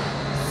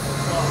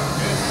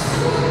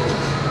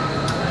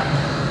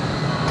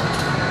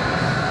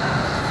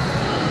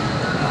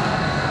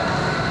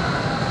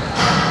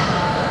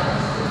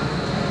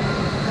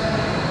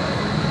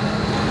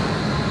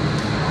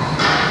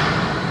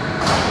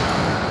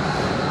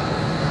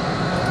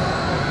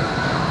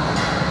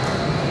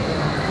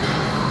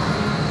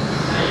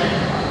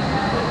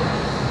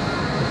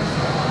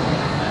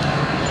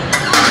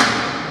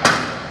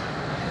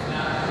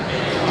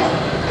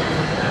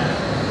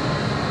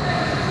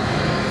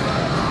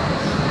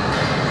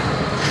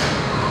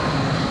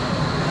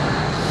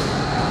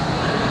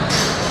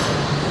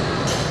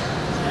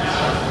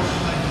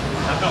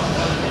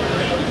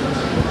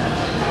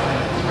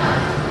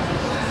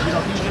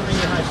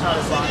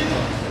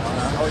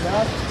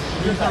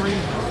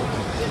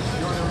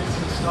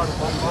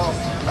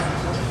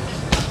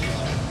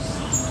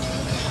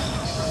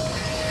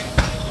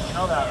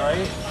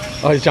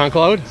 Oh, it's Jean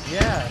Claude?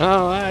 Yeah.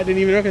 Oh, I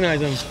didn't even recognize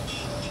him.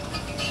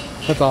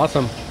 That's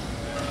awesome.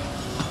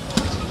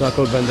 Jean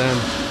Claude Van Damme.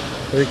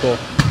 Very cool.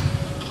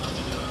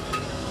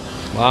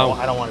 Wow.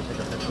 I don't want to take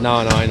a picture. No,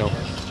 I know.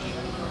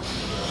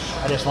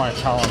 I just want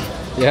to tell him.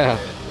 Yeah.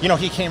 You know,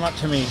 he came up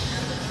to me.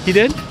 He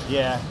did?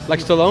 Yeah. Like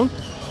Stallone?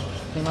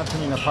 Came up to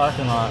me in the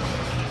parking lot.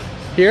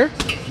 Here?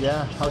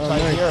 Yeah, outside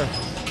nice. here.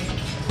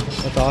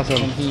 That's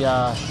awesome.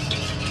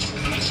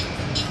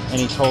 And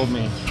he told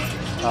me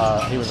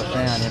he was a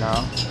fan, you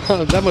know.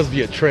 That must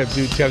be a trip,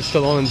 dude. To have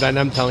Stallone and Van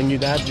Damme telling you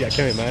that? Yeah, I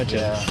can't imagine.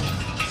 Yeah.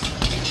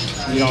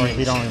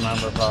 He don't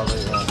remember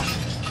probably.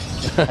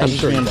 I'm he's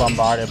sure being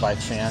bombarded by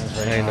fans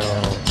right I now.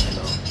 know.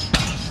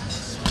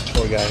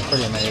 Poor guy.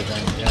 Pretty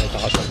amazing. Yeah, it's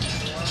awesome.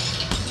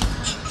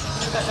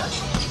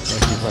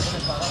 Thank you, man.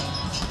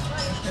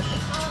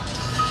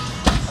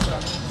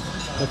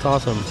 That's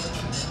awesome.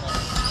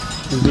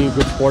 He's being a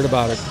good sport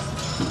about it.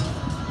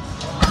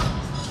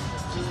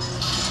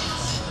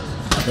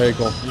 Very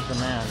cool. He's the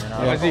man, you know.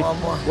 Vas-y.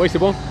 Oui, c'est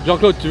bon.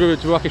 Jean-Claude, tu veux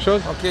voir quelque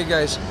chose? Okay,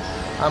 guys.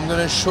 I'm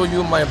gonna show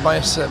you my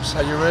biceps.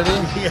 Are you ready?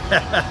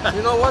 Yeah.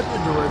 You know what? You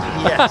do it.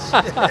 Yes.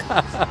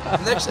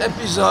 Next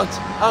episode,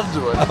 I'll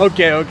do it.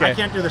 Okay. I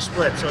can't do the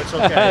split, so it's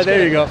okay.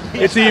 There you go.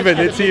 It's even.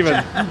 It's even.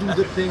 You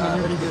do the thing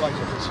and you do like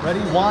this. Ready?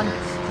 1,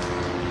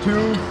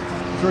 2,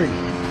 3.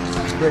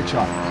 Great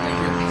shot. Thank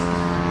you.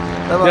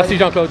 Bye-bye. Merci,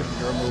 Jean-Claude.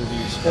 Your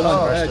movies, Hold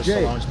on,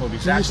 Jay. Stallone's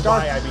movies. Can you That's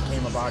start? why I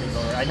became a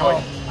bodybuilder.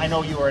 I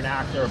know you were an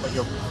actor, but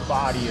your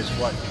body is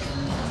what,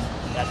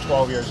 at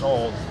 12 years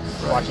old,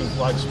 watching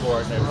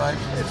Bloodsport,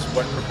 it's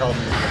what propelled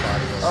me to be a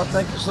bodybuilder. Oh,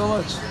 thank you so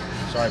much.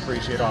 So I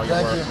appreciate all your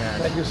Thank work, you. man.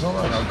 Thank you so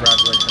much. You know,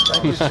 congratulations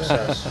on your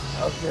success.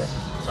 Okay.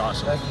 It's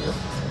awesome. Thank you.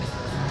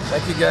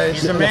 Thank you, guys.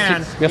 He's a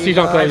man. Merci,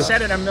 Jean-Claude. I've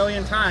said it a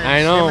million times.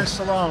 I know. Him and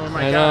Stallone are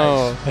my I guys.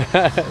 know.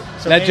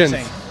 It's Legends.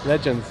 amazing.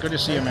 Legends. Good to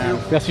see you,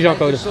 man. Merci,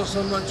 Jean-Claude. Thank you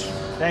so much.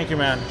 Thank you,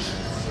 man.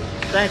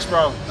 Thanks,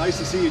 bro. Nice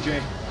to see you,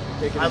 Jay.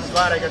 Take it I'm easy.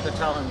 glad I got to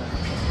tell him that.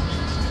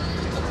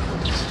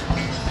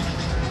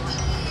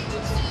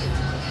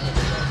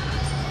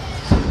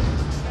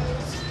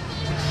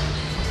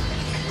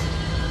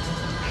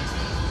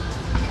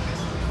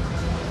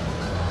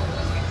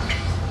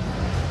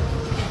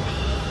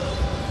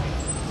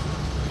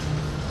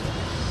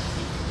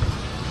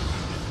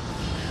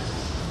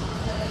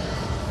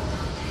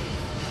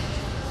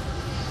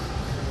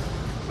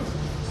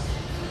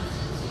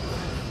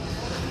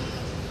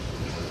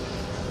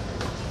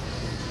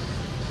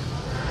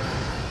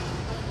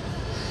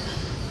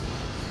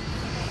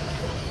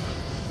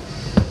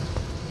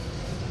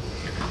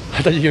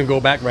 I thought you were going to go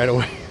back right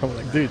away. I'm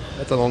like, dude,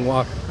 that's a long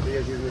walk.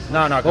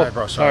 No, go ahead,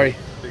 bro. Sorry.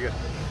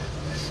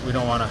 We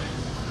don't want to.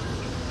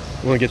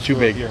 We want to get too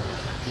big. Yeah.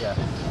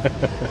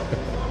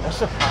 That's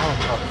the problem,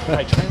 bro.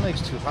 My train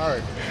leg's too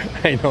hard.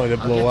 I know, they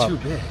blow I'll up.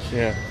 get too big.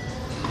 Yeah.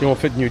 You won't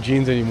fit in your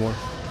jeans anymore.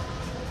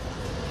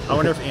 I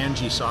wonder if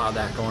Angie saw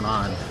that going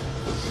on.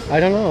 I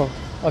don't know.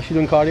 Oh, she's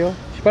doing cardio?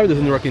 She probably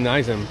doesn't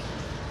recognize him.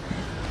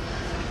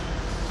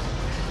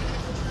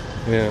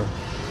 Yeah.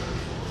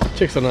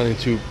 Chicks are not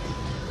into,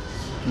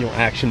 you know,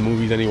 action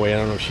movies anyway. I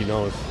don't know if she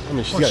knows. I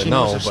mean, she's got to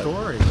know. Knows the but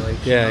story. Like,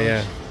 she yeah, knows.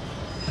 yeah.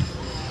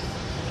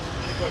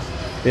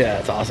 Yeah,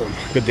 it's awesome.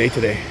 Good day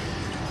today.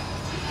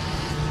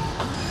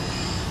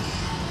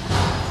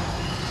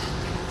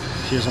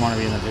 She doesn't want to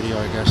be in the video,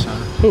 I guess, huh?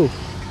 Who?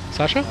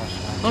 Sasha?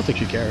 I don't think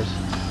she cares.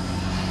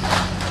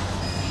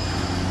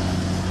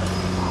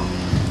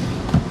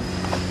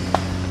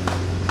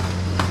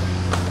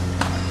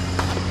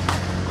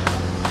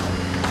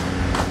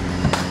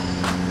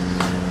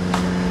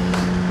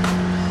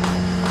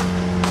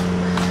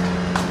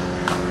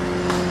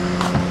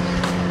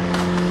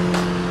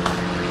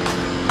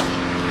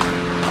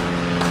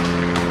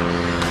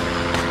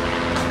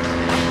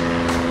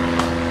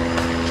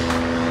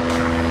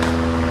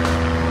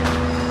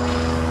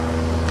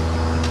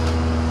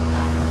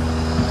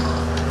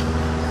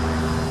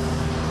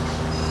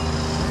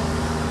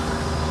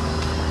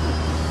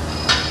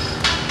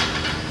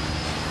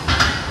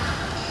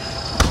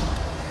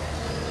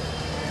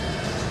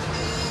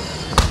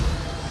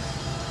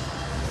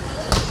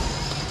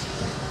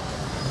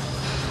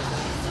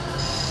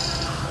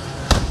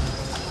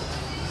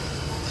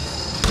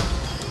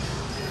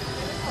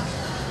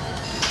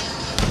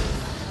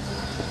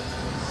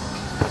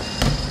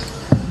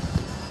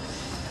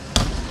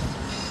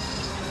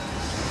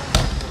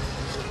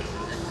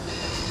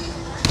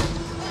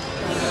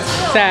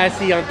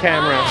 Sassy on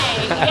camera.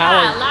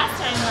 Yeah,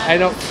 last time I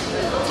know.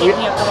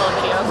 taking a couple of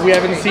videos. We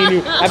haven't seen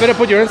you. I better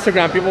put your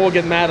Instagram. People will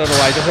get mad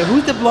otherwise. They'll say,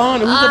 "Who's the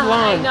blonde? Who's the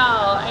blonde?"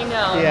 I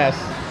know. Yes.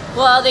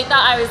 Well, they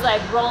thought I was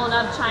like rolling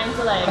up trying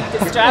to like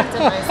distract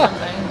them or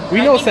something.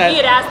 We know Sassy.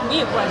 He had asked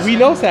me a question. We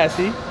know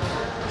Sassy.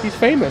 He's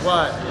famous.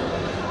 What?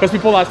 Because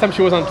people last time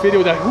she was on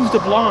video, that who's the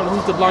blonde?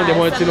 Who's the blonde? They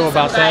wanted to know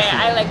about guy, Sassy.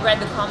 I like read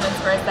the comments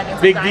for a second.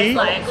 Some Big guys D?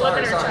 like, look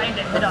at her trying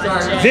to hit on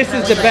Jay. This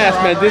is the best,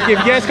 man. If you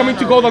guys coming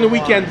to Gold on the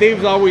weekend,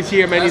 Dave's always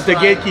here, man. He's the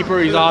gatekeeper.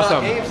 He's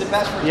awesome. Dave's the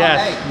best for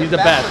Yes, he's the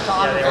best.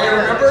 Hey,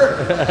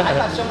 remember? I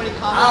got so many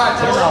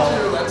comments.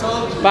 I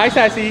told you. Bye,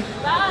 Sassy.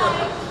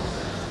 Bye.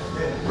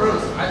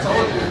 Bruce, I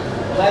told you.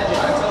 Legend.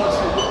 I told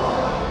you.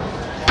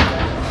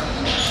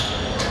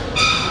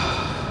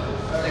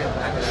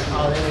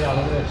 Oh, there we go.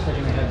 Look at it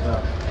sticking the heads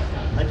up.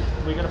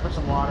 We gotta put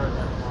some water in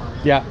there tomorrow.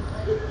 Yeah. I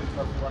don't know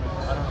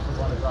if we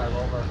want to drive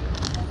over.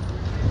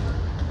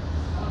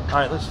 All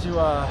right, let's do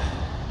a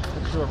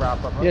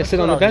wrap up. Yeah, Let's sit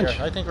do on it the out bench.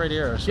 here. I think right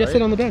here. Yeah, right?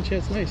 sit on the bench. Yeah,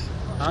 it's nice.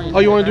 Huh? Oh,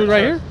 you want to do it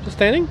right Sure. here? Just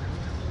standing?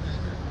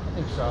 I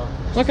think so.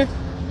 Okay.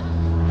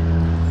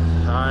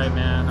 Hi,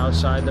 man.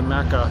 Outside the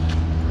Mecca.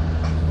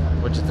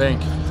 What'd you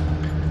think?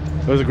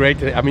 It was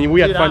great. I mean, we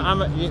had Dude,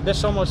 fun.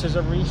 This almost is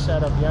a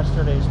reset of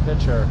yesterday's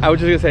picture. I was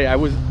just gonna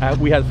say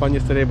we had fun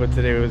yesterday, but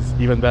today was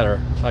even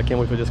better. So I can't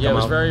wait for this to Yeah, come it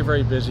was out. very,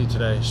 very busy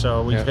today.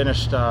 So we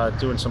finished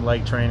doing some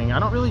leg training. I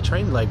don't really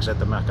train legs at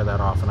the Mecca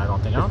that often. I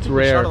don't think we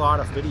rare. shot a lot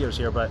of videos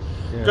here, but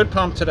good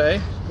pump today.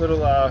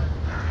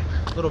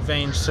 Little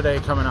veins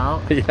today coming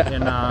out. Yeah.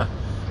 And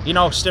you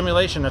know,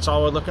 stimulation. That's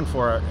all we're looking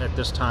for at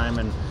this time.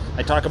 And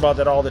I talk about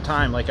that all the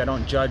time. Like I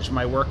don't judge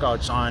my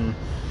workouts on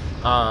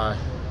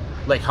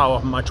like how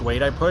much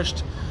weight I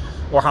pushed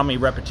or how many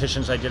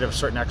repetitions I did of a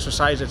certain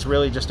exercise. It's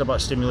really just about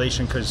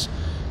stimulation because,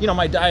 you know,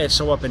 my diet's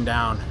so up and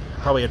down.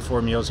 Probably had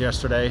 4 meals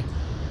yesterday.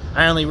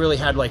 I only really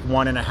had like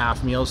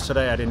 1.5 meals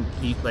today. I didn't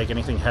eat like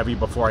anything heavy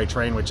before I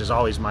train, which is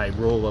always my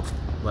rule of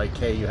like,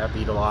 hey, you have to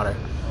eat a lot of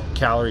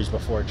calories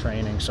before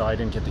training. So I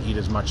didn't get to eat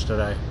as much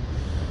today.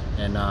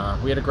 And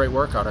we had a great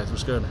workout. It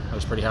was good. I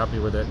was pretty happy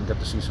with it and got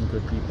to see some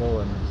good people.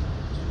 And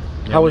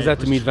yeah, How was that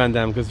to meet Van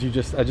Damme? Because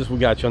we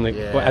got you on the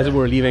as we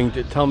were leaving.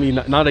 Tell me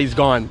now that he's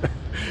gone,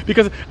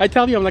 because I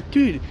tell you, I'm like,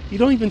 dude, you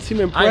don't even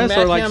seem impressed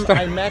or like.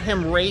 I met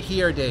him right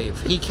here,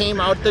 Dave. He came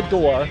out the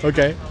door.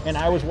 Okay. And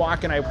I was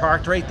walking. I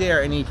parked right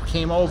there, and he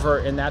came over,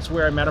 and that's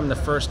where I met him the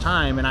first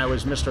time. And I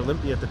was Mr.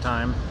 Olympia at the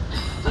time,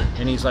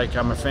 and he's like,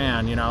 I'm a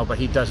fan, you know, but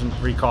he doesn't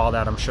recall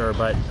that, I'm sure.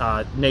 But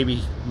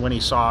maybe when he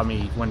saw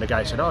me, when the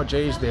guy said, "Oh,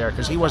 Jay's there,"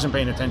 because he wasn't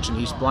paying attention.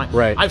 He's blind.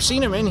 Right. I've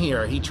seen him in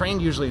here. He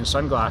trained usually in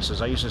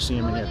sunglasses. I used to see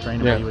him in here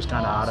training, but he was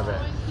kind of out of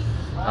it.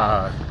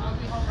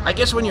 I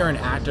guess when you're an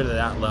actor to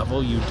that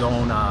level, you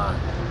don't.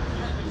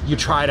 You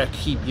try to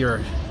keep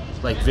your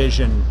like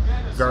vision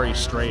very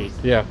straight.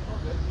 Yeah.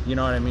 You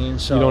know what I mean?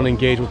 So you don't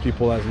engage with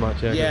people as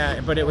much.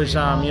 Yeah, but it was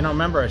you know,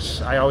 remember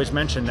I always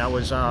mentioned that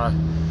was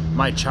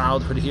my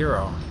childhood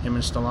hero, him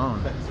and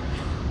Stallone.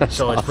 That's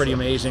so it's awesome. pretty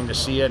amazing to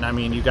see it. And I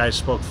mean, you guys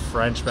spoke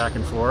French back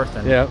and forth.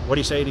 And what do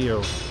he say to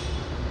you?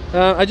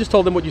 I just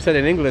told him what you said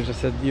in English. I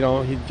said, you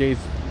know,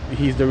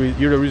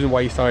 you're the reason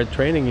why he started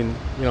training, and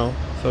you know,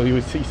 so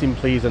he seemed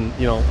pleased and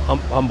you know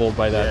humbled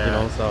by that, you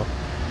know. So,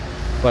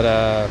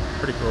 but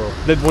pretty cool.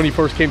 Then when he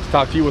first came to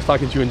talk to you, was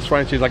talking to you in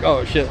French. He's like,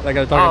 oh shit, I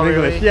gotta talk in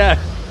English. Really? Yeah,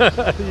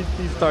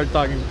 he started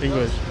talking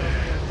English,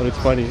 but it's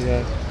funny.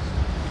 Yeah.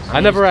 I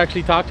never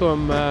actually talked to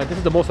him. This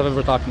is the most I've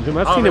ever talked to him.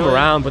 I've seen him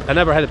around, but I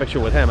never had a picture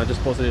with him. I just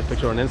posted a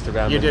picture on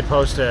Instagram. You did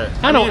post it.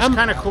 I know. It's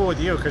kind of cool with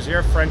you because you're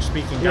a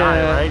French-speaking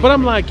guy, right? But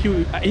I'm like,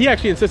 he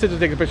actually insisted to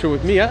take a picture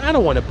with me. I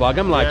don't want to bug.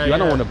 I'm like you. I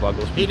don't want to bug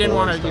those people. He didn't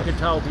want to. You could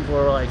tell people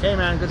were like, "Hey,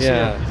 man, good to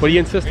see you." But he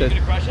insisted. Are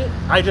you gonna crush it?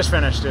 I just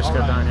finished. Just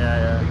got done.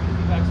 Yeah. Are you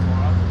gonna be back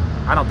tomorrow?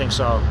 I don't think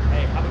so.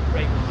 Hey, have a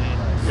great one,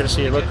 man. Good to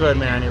see you. Look good,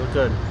 man. You look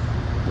good.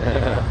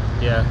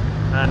 Yeah.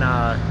 And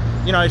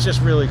you know, it's just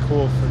really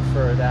cool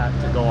for that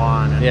to go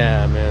on. And,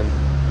 yeah, man.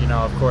 you know,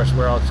 of course,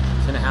 where else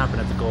it's gonna happen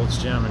at the Golds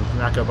Gym and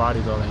Mecca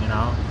bodybuilding, you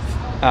know.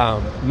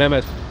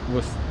 Mehmet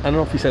was, I don't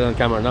know if he said it on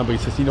camera or not, but he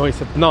says, you know, he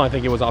said, no, I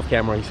think it was off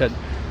camera. He said,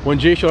 when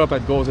Jay showed up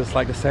at Golds, it's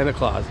like a Santa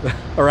Claus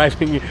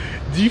arriving.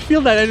 Do you feel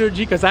that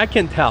energy? Because I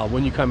can tell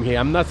when you come here.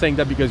 I'm not saying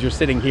that because you're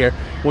sitting here.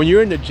 When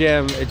you're in the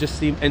gym, it just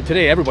seemed, and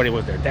today everybody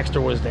was there. Dexter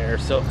was there,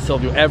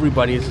 Silvio,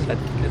 everybody. It's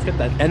got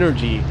that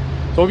energy.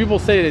 So when people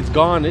say it's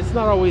gone, it's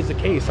not always the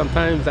case.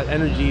 Sometimes that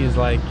energy is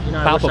like, you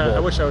know, palpable. I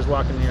wish I was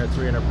walking here at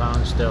 300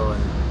 pounds still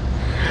and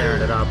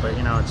tearing it up, but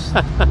you know, it's.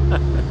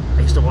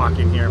 I used to walk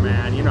in here,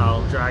 man. You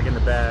know, dragging the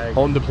bag.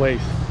 Own the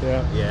place.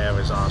 Yeah. Yeah, it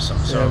was awesome.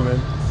 So yeah, man.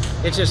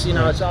 It's just, you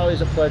know, it's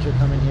always a pleasure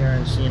coming here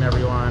and seeing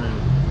everyone,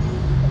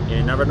 and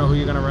you never know who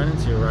you're gonna run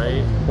into,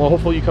 right? Well,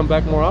 hopefully you come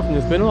back more often.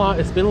 It's been a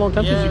long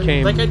time since you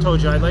came. Like I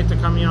told you, I'd like to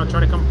come. You know, try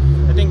to come.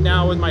 I think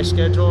now with my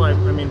schedule, I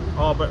mean,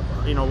 all but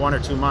 1 or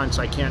 2 months,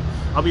 I can't.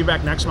 I'll be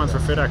back next month for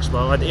Fit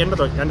Expo at the end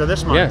of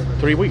this month. Yeah,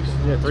 3 weeks.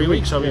 Yeah, 3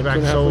 weeks. I'll be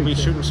back. So we'll be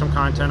shooting some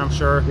content, I'm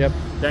sure. Yep.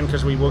 Then,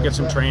 because we will get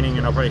some training,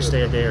 and I'll probably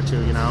stay a day or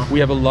two. You know. We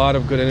have a lot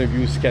of good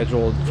interviews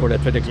scheduled for that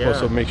Fit Expo,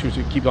 so make sure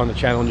to keep on the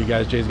channel. And you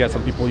guys, Jay's got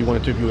some people you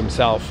want to interview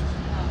himself,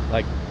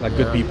 like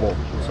good people.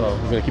 So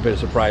we're gonna keep it a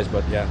surprise,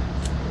 but yeah.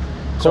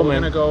 So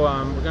we're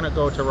gonna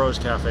go to Rose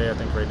Cafe, I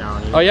think, right now.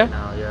 And eat oh yeah. Right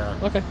now, yeah.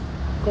 Okay.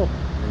 Cool.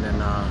 And then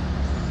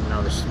you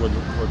know,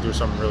 we'll do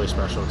something really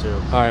special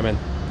too. All right, man.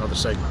 Another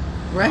segment.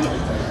 Right.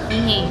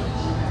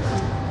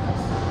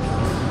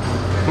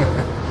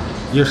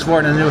 You're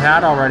sporting a new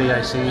hat already,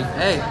 I see.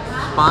 Hey,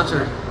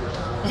 sponsored.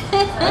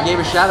 I gave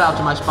a shout out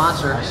to my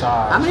sponsor. I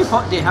saw. How many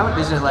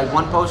is it like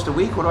 1 post a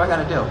week? What do I got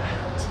to do?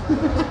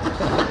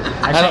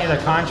 I sent you the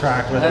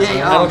contract with it.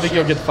 I don't think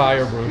you'll get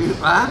fired, Bruce.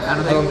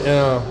 I don't think.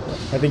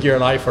 I think you're a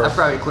lifer. I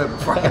probably quit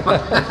before I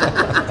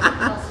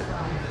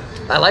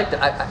liked it.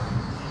 I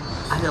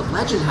had a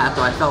legend hat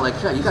though. I felt like,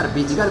 you gotta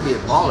be a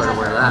baller to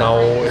wear that.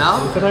 No,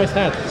 it's a nice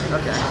hat.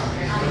 Okay.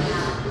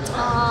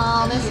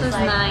 Oh, this is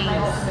nice.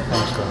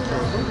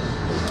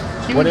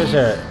 What is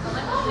it?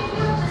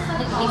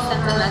 He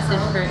sent a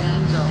message for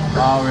Angel.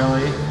 Oh,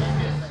 really?